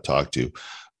I want to talk to.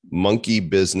 Monkey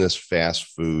business fast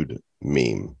food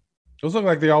meme. Those look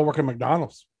like they all work at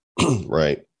McDonald's.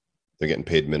 Right. They're getting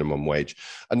paid minimum wage.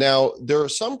 Now, there are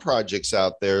some projects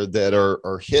out there that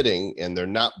are hitting, and they're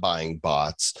not buying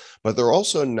bots, but they're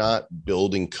also not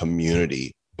building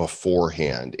community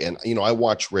beforehand. And, I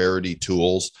watch Rarity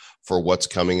Tools for what's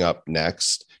coming up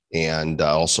next. And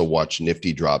I also watch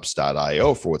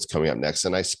niftydrops.io for what's coming up next.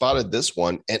 And I spotted this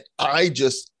one, and I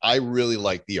really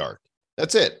like the art.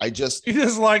 That's it. You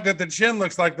just like that the chin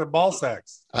looks like the ball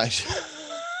sacks.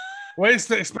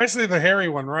 Especially the hairy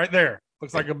one right there.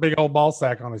 Looks like a big old ball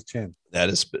sack on his chin. That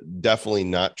is definitely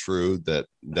not true. That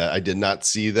I did not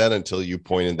see that until you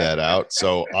pointed that out.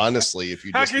 So honestly, if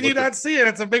you how can you not see it?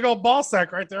 It's a big old ball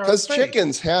sack right there. Because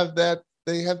chickens have that.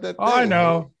 They have that. Oh, I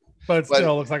know. But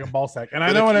still looks like a ball sack. And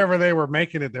I know whenever they were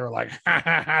making it, they were like,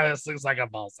 this looks like a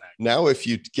ball sack. Now, if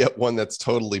you get one that's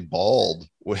totally bald,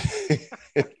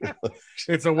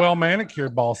 it's a well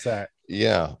manicured ball sack.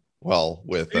 Yeah. Well,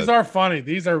 these are funny.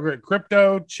 These are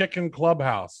Crypto Chicken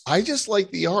Clubhouse. I just like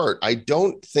the art. I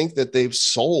don't think that they've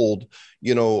sold,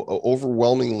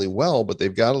 overwhelmingly well, but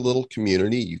they've got a little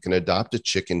community. You can adopt a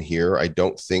chicken here. I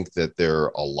don't think that they're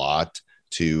a lot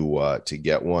to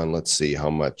get one. Let's see how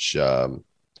much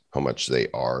they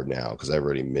are now, because I've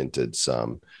already minted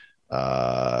some.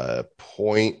 That's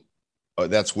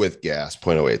with gas,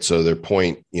 0.08. So they're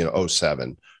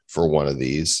 0.07 for one of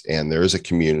these. And there is a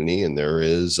community, and there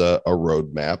is a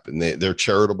roadmap, and their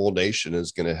charitable donation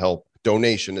is to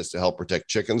help protect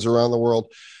chickens around the world.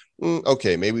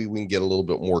 Okay, maybe we can get a little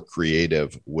bit more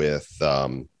creative with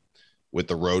the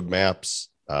roadmaps.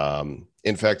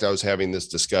 In fact, I was having this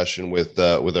discussion with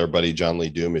our buddy John Lee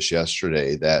Dumas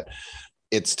yesterday that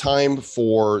it's time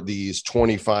for these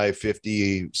 25,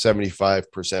 50, 75%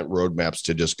 roadmaps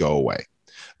to just go away,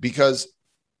 because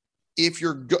if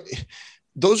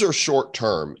those are short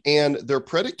term, and they're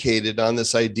predicated on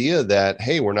this idea that,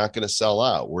 hey, we're not going to sell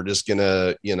out. We're just going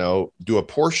to, do a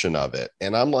portion of it.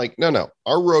 And I'm like, no,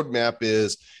 our roadmap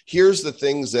is, here's the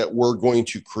things that we're going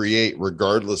to create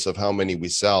regardless of how many we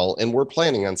sell. And we're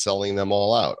planning on selling them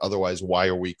all out. Otherwise, why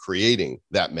are we creating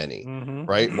that many,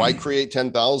 right? Why create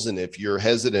 10,000 if you're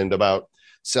hesitant about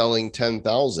selling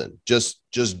 10,000? Just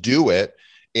do it.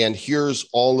 And here's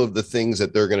all of the things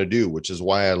that they're going to do, which is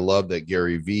why I love that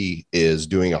Gary V is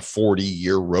doing a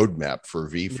 40-year roadmap for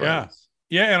V Friends.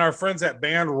 Yeah. And our friends at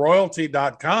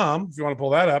bandroyalty.com, if you want to pull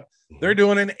that up, they're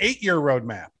doing an 8-year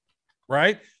roadmap,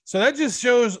 right? So that just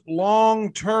shows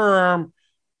long-term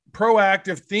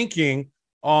proactive thinking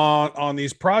on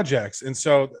these projects. And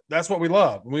so that's what we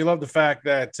love. We love the fact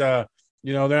that, they're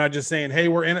not just saying, hey,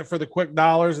 we're in it for the quick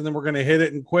dollars and then we're going to hit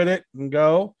it and quit it and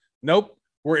go. Nope.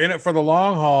 We're in it for the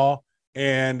long haul.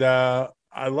 And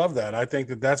I love that. I think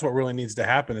that that's what really needs to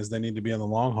happen, is they need to be in the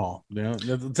long haul.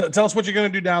 Tell us what you're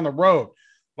going to do down the road.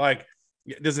 Like,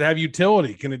 does it have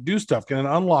utility? Can it do stuff? Can it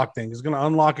unlock things? It's going to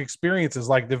unlock experiences,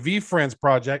 like the V Friends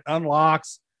project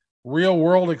unlocks real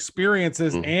world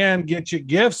experiences and get you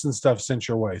gifts and stuff sent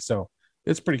your way. So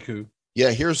It's pretty cool.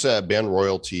 Yeah, here's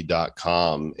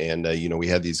bandroyalty.com. And, we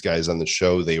had these guys on the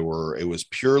show. It was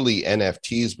purely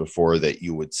NFTs before that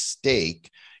you would stake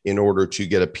in order to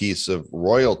get a piece of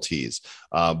royalties.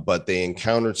 But they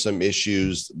encountered some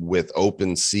issues with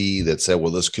OpenSea that said,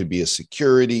 well, this could be a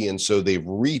security. And so they've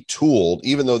retooled,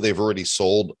 even though they've already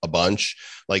sold a bunch,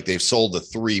 like they've sold the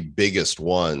 3 biggest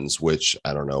ones, which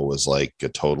I don't know, was like a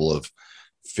total of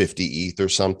 50 ETH or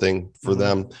something for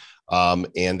them.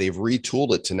 And they've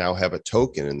retooled it to now have a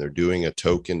token, and they're doing a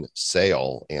token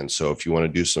sale. And so if you want to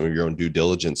do some of your own due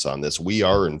diligence on this, we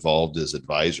are involved as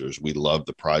advisors. We love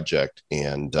the project,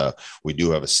 and we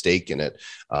do have a stake in it.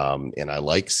 And I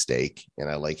like stake, and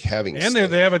I like having and stake.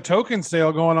 They have a token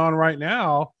sale going on right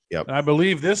now. Yep. And I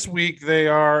believe this week they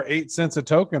are 8 cents a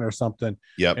token or something.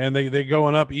 Yep. And they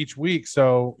going up each week.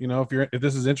 So, if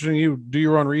this is interesting, you do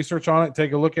your own research on it,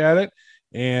 take a look at it,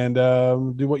 and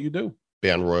do what you do.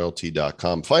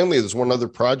 bandroyalty.com. Finally, there's one other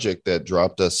project that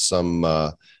dropped us some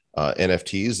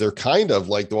NFTs. They're kind of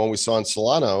like the one we saw in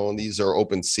Solano, and these are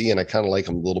OpenSea, and I kind of like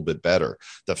them a little bit better.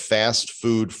 The Fast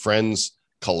Food Friends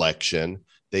collection.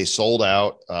 They sold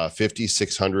out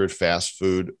 5,600 fast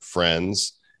food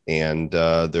friends, and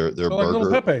they're like burger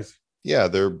little Pepe's. Yeah,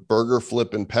 they're burger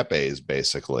flipping Pepe's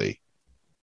basically.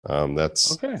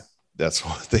 That's okay. That's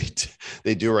what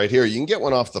they do right here. You can get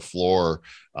one off the floor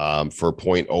for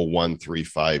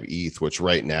 0.0135 ETH, which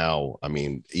right now, I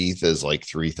mean, ETH is like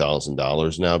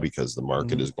 $3,000 now because the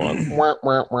market is going wah,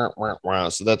 wah, wah, wah, wah.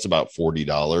 So that's about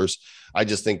 $40. I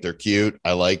just think they're cute.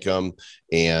 I like them.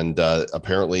 And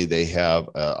apparently they have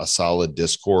a solid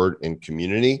Discord and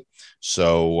community.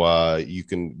 So you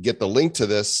can get the link to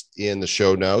this in the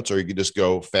show notes, or you can just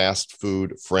go Fast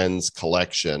Food Friends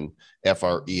Collection,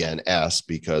 FRENS,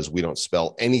 because we don't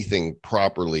spell anything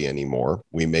properly anymore.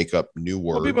 We make up new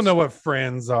words. Well, people know what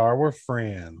friends are. We're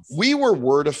friends. We were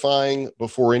wordifying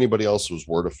before anybody else was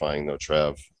wordifying, though,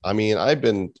 Trev. I mean, I've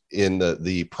been in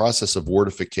the process of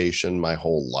wordification my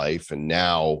whole life, and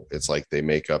now it's like they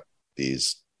make up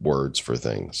these words for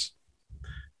things.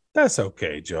 That's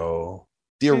okay, Joe.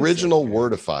 The original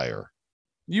wordifier.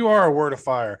 You are a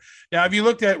wordifier. Now, have you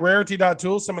looked at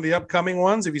rarity.tools, some of the upcoming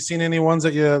ones? Have you seen any ones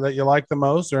that you like the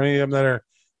most, or any of them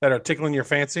that are tickling your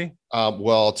fancy? Well,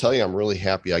 I'll tell you, I'm really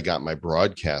happy I got my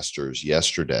broadcasters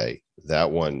yesterday.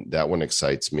 That one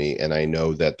excites me. And I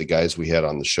know that the guys we had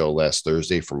on the show last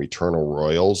Thursday from Eternal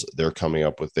Royals, they're coming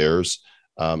up with theirs.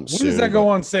 When does that go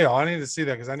on sale? I need to see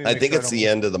that because I think it's the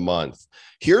end of the month.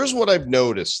 Here's what I've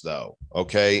noticed, though.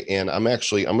 Okay, and I'm going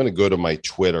to go to my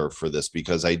Twitter for this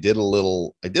because I did a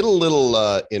little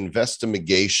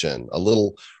investigation, a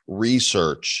little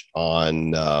research on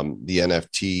the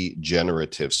NFT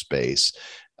generative space,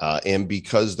 and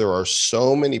because there are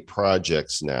so many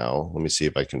projects now. Let me see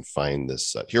if I can find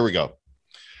this. Here we go.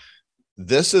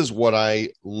 This is what I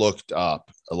looked up.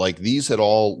 Like, these had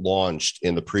all launched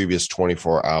in the previous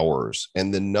 24 hours,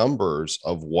 and the numbers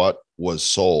of what was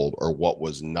sold or what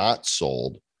was not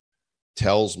sold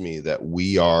tells me that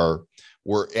we're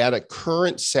at a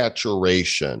current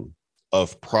saturation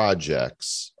of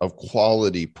projects, of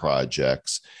quality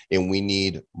projects, and we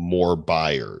need more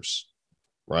buyers.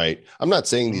 Right. I'm not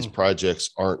saying these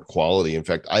projects aren't quality. In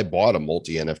fact, I bought a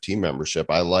multi-NFT membership.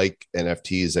 I like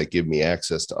NFTs that give me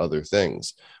access to other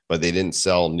things, but they didn't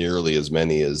sell nearly as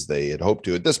many as they had hoped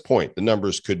to. At this point, the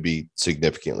numbers could be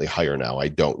significantly higher now. I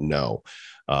don't know.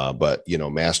 But,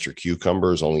 Master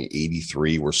Cucumbers, only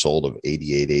 83 were sold of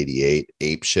 88.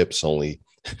 Ape Ships only,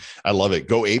 I love it.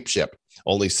 Go Ape Ship.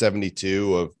 Only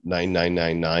 72 of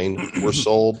 9999 were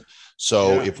sold.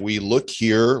 So if we look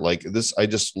here, like this, I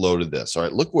just loaded this. All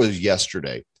right, look what was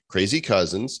yesterday. Crazy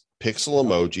Cousins, Pixel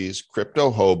Emojis, Crypto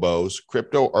Hobos,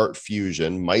 Crypto Art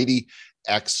Fusion, Mighty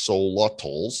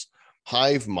Axolotls,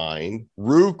 Hive Mind,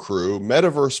 Rue Crew,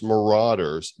 Metaverse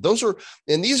Marauders.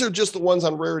 These are just the ones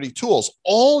on Rarity Tools,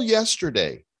 all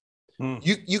yesterday.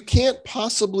 You can't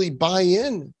possibly buy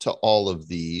in to all of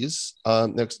these.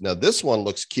 Now, this one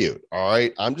looks cute. All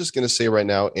right, I'm just going to say right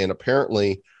now, and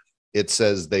apparently it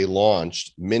says they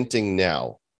launched minting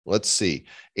now. Let's see.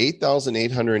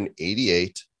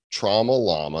 8,888 Trauma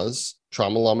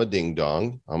Llama Ding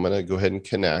Dong. I'm going to go ahead and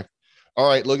connect. All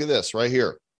right, look at this right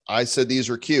here. I said these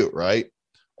are cute, right?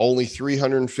 Only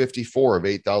 354 of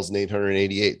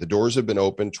 8,888. The doors have been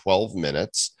open 12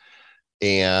 minutes.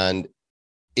 And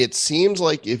it seems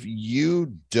like if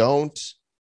you don't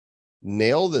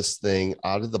nail this thing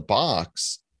out of the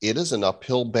box, it is an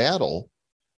uphill battle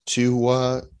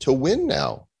to win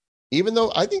now, even though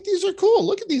I think these are cool.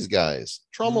 Look at these guys,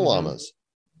 Trauma Llamas.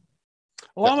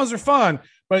 Llamas are fun,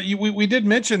 but we did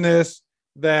mention this,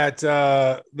 that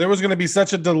there was going to be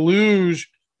such a deluge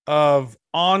of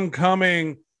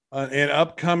oncoming and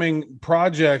upcoming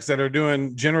projects that are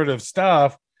doing generative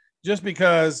stuff, just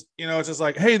because, it's just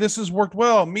like, hey, this has worked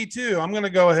well. Me too. I'm going to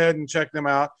go ahead and check them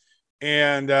out.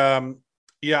 And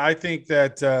I think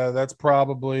that that's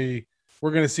probably,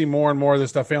 we're going to see more and more of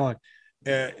this stuff failing.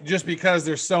 Just because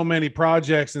there's so many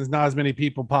projects and there's not as many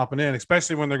people popping in,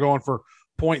 especially when they're going for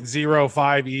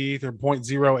 0.05 ETH or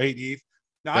 0.08 ETH.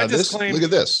 Now I just claimed, look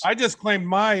at this. I just claimed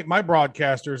my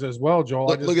broadcasters as well, Joel.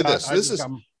 Look at this.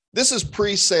 This is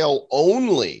pre-sale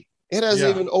only. It hasn't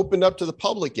even opened up to the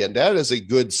public yet. That is a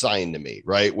good sign to me,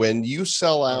 right? When you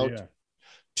sell out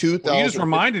 2,000. Well, you just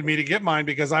reminded me to get mine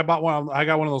because I got one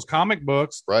of those comic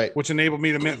books, right, which enabled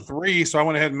me to mint 3. So I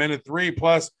went ahead and minted 3.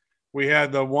 Plus, we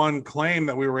had the one claim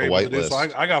that we were able to do. So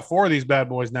I got 4 of these bad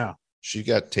boys now. She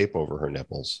got tape over her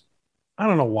nipples. I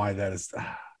don't know why that is.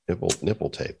 Nipple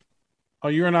tape. Oh,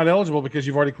 you're not eligible because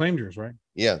you've already claimed yours, right?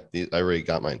 Yeah, I already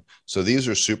got mine. So these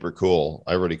are super cool.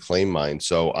 I already claimed mine.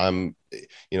 So I'm,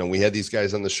 we had these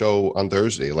guys on the show on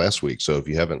Thursday last week. So if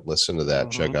you haven't listened to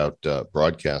that, check out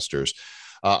Broadcasters.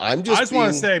 I just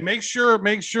want to say, make sure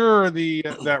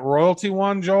that royalty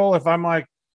one, Joel. If I'm like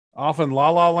off in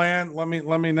La La Land, let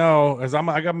me know, as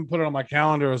I got to put it on my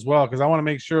calendar as well, because I want to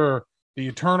make sure the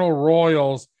Eternal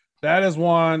Royals. That is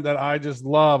one that I just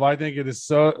love. I think it is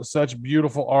such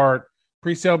beautiful art.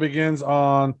 Pre-sale begins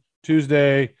on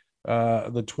Tuesday,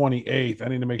 the 28th. I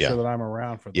need to make sure that I'm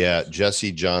around for this. Yeah,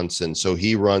 Jesse Johnson. So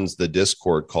he runs the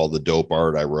Discord called The Dope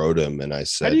Art. I wrote him and I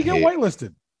said, how do you get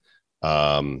whitelisted?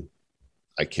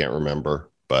 I can't remember,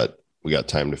 but we got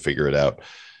time to figure it out.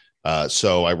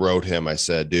 So I wrote him. I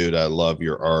said, dude, I love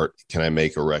your art. Can I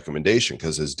make a recommendation?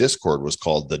 Because his Discord was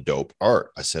called The Dope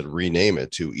Art. I said, rename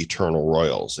it to Eternal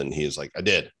Royals. And he's like, I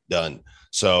did. Done.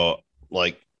 So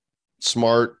like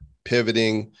smart,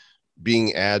 pivoting,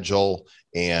 being agile.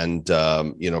 And,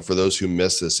 for those who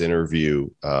missed this interview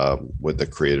with the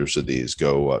creators of these,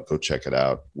 go check it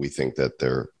out. We think that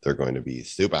they're going to be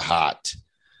super hot.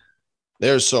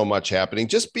 There's so much happening.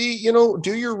 Just be,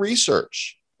 do your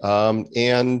research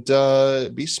and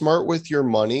be smart with your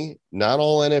money. Not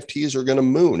all NFTs are going to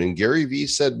moon. And Gary Vee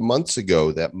said months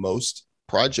ago that most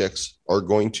projects are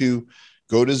going to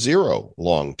go to zero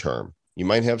long term. You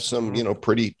might have some,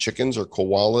 pretty chickens or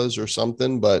koalas or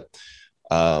something, but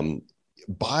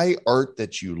buy art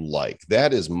that you like.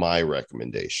 That is my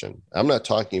recommendation. I'm not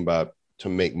talking about to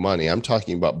make money. I'm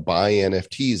talking about buy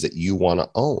NFTs that you want to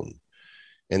own.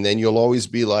 And then you'll always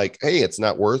be like, hey, it's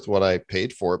not worth what I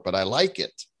paid for it, but I like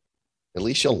it. At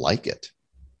least you'll like it.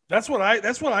 That's what I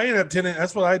end up tending.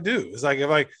 That's what I do. It's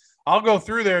like, I'll go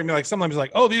through there and be like, sometimes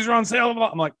like, oh, these are on sale.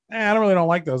 I'm like, I don't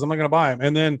like those. I'm not going to buy them.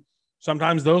 And then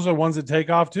sometimes those are ones that take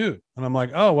off too. And I'm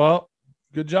like, oh, well,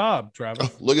 good job, Travis.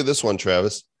 Oh, look at this one,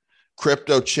 Travis.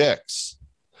 Crypto chicks.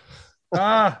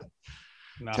 Nice.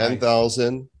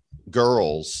 10,000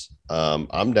 girls.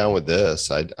 I'm down with this.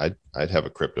 I'd have a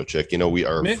crypto chick. We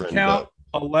are mint friend, count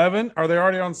 11. Are they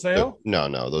already on sale?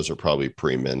 No. Those are probably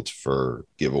pre-mint for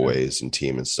giveaways and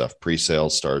team and stuff.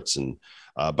 Pre-sale starts and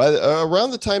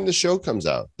around the time the show comes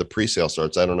out, the pre-sale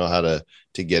starts. I don't know how to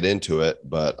get into it,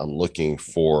 but I'm looking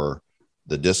for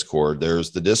the Discord.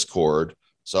 There's the Discord.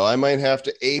 So I might have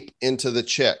to ape into the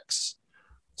chicks.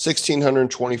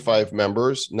 1,625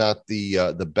 members, not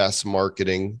the best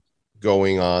marketing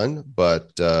going on, but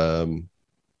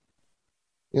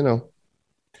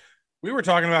we were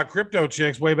talking about crypto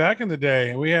chicks way back in the day,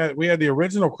 and we had the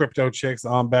original crypto chicks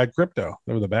on Bad Crypto.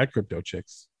 They were the Bad Crypto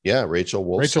chicks. Yeah, Rachel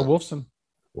Wolfson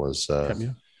was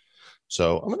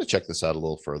so I'm going to check this out a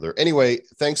little further. Anyway,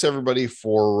 thanks everybody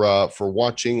for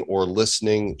watching or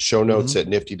listening. Show notes at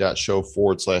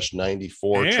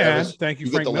nifty.show/94. And Travis, thank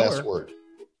you Frank get the Miller. last word.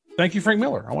 Thank you, Frank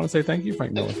Miller. I want to say thank you,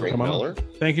 Frank Miller, for coming on.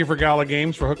 Thank you for Gala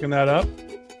Games for hooking that up.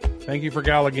 Thank you for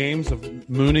Gala Games of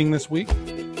mooning this week.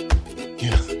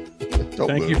 Yeah.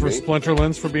 Thank you for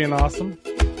Splinterlands for being awesome.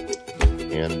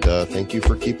 And thank you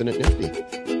for keeping it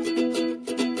nifty.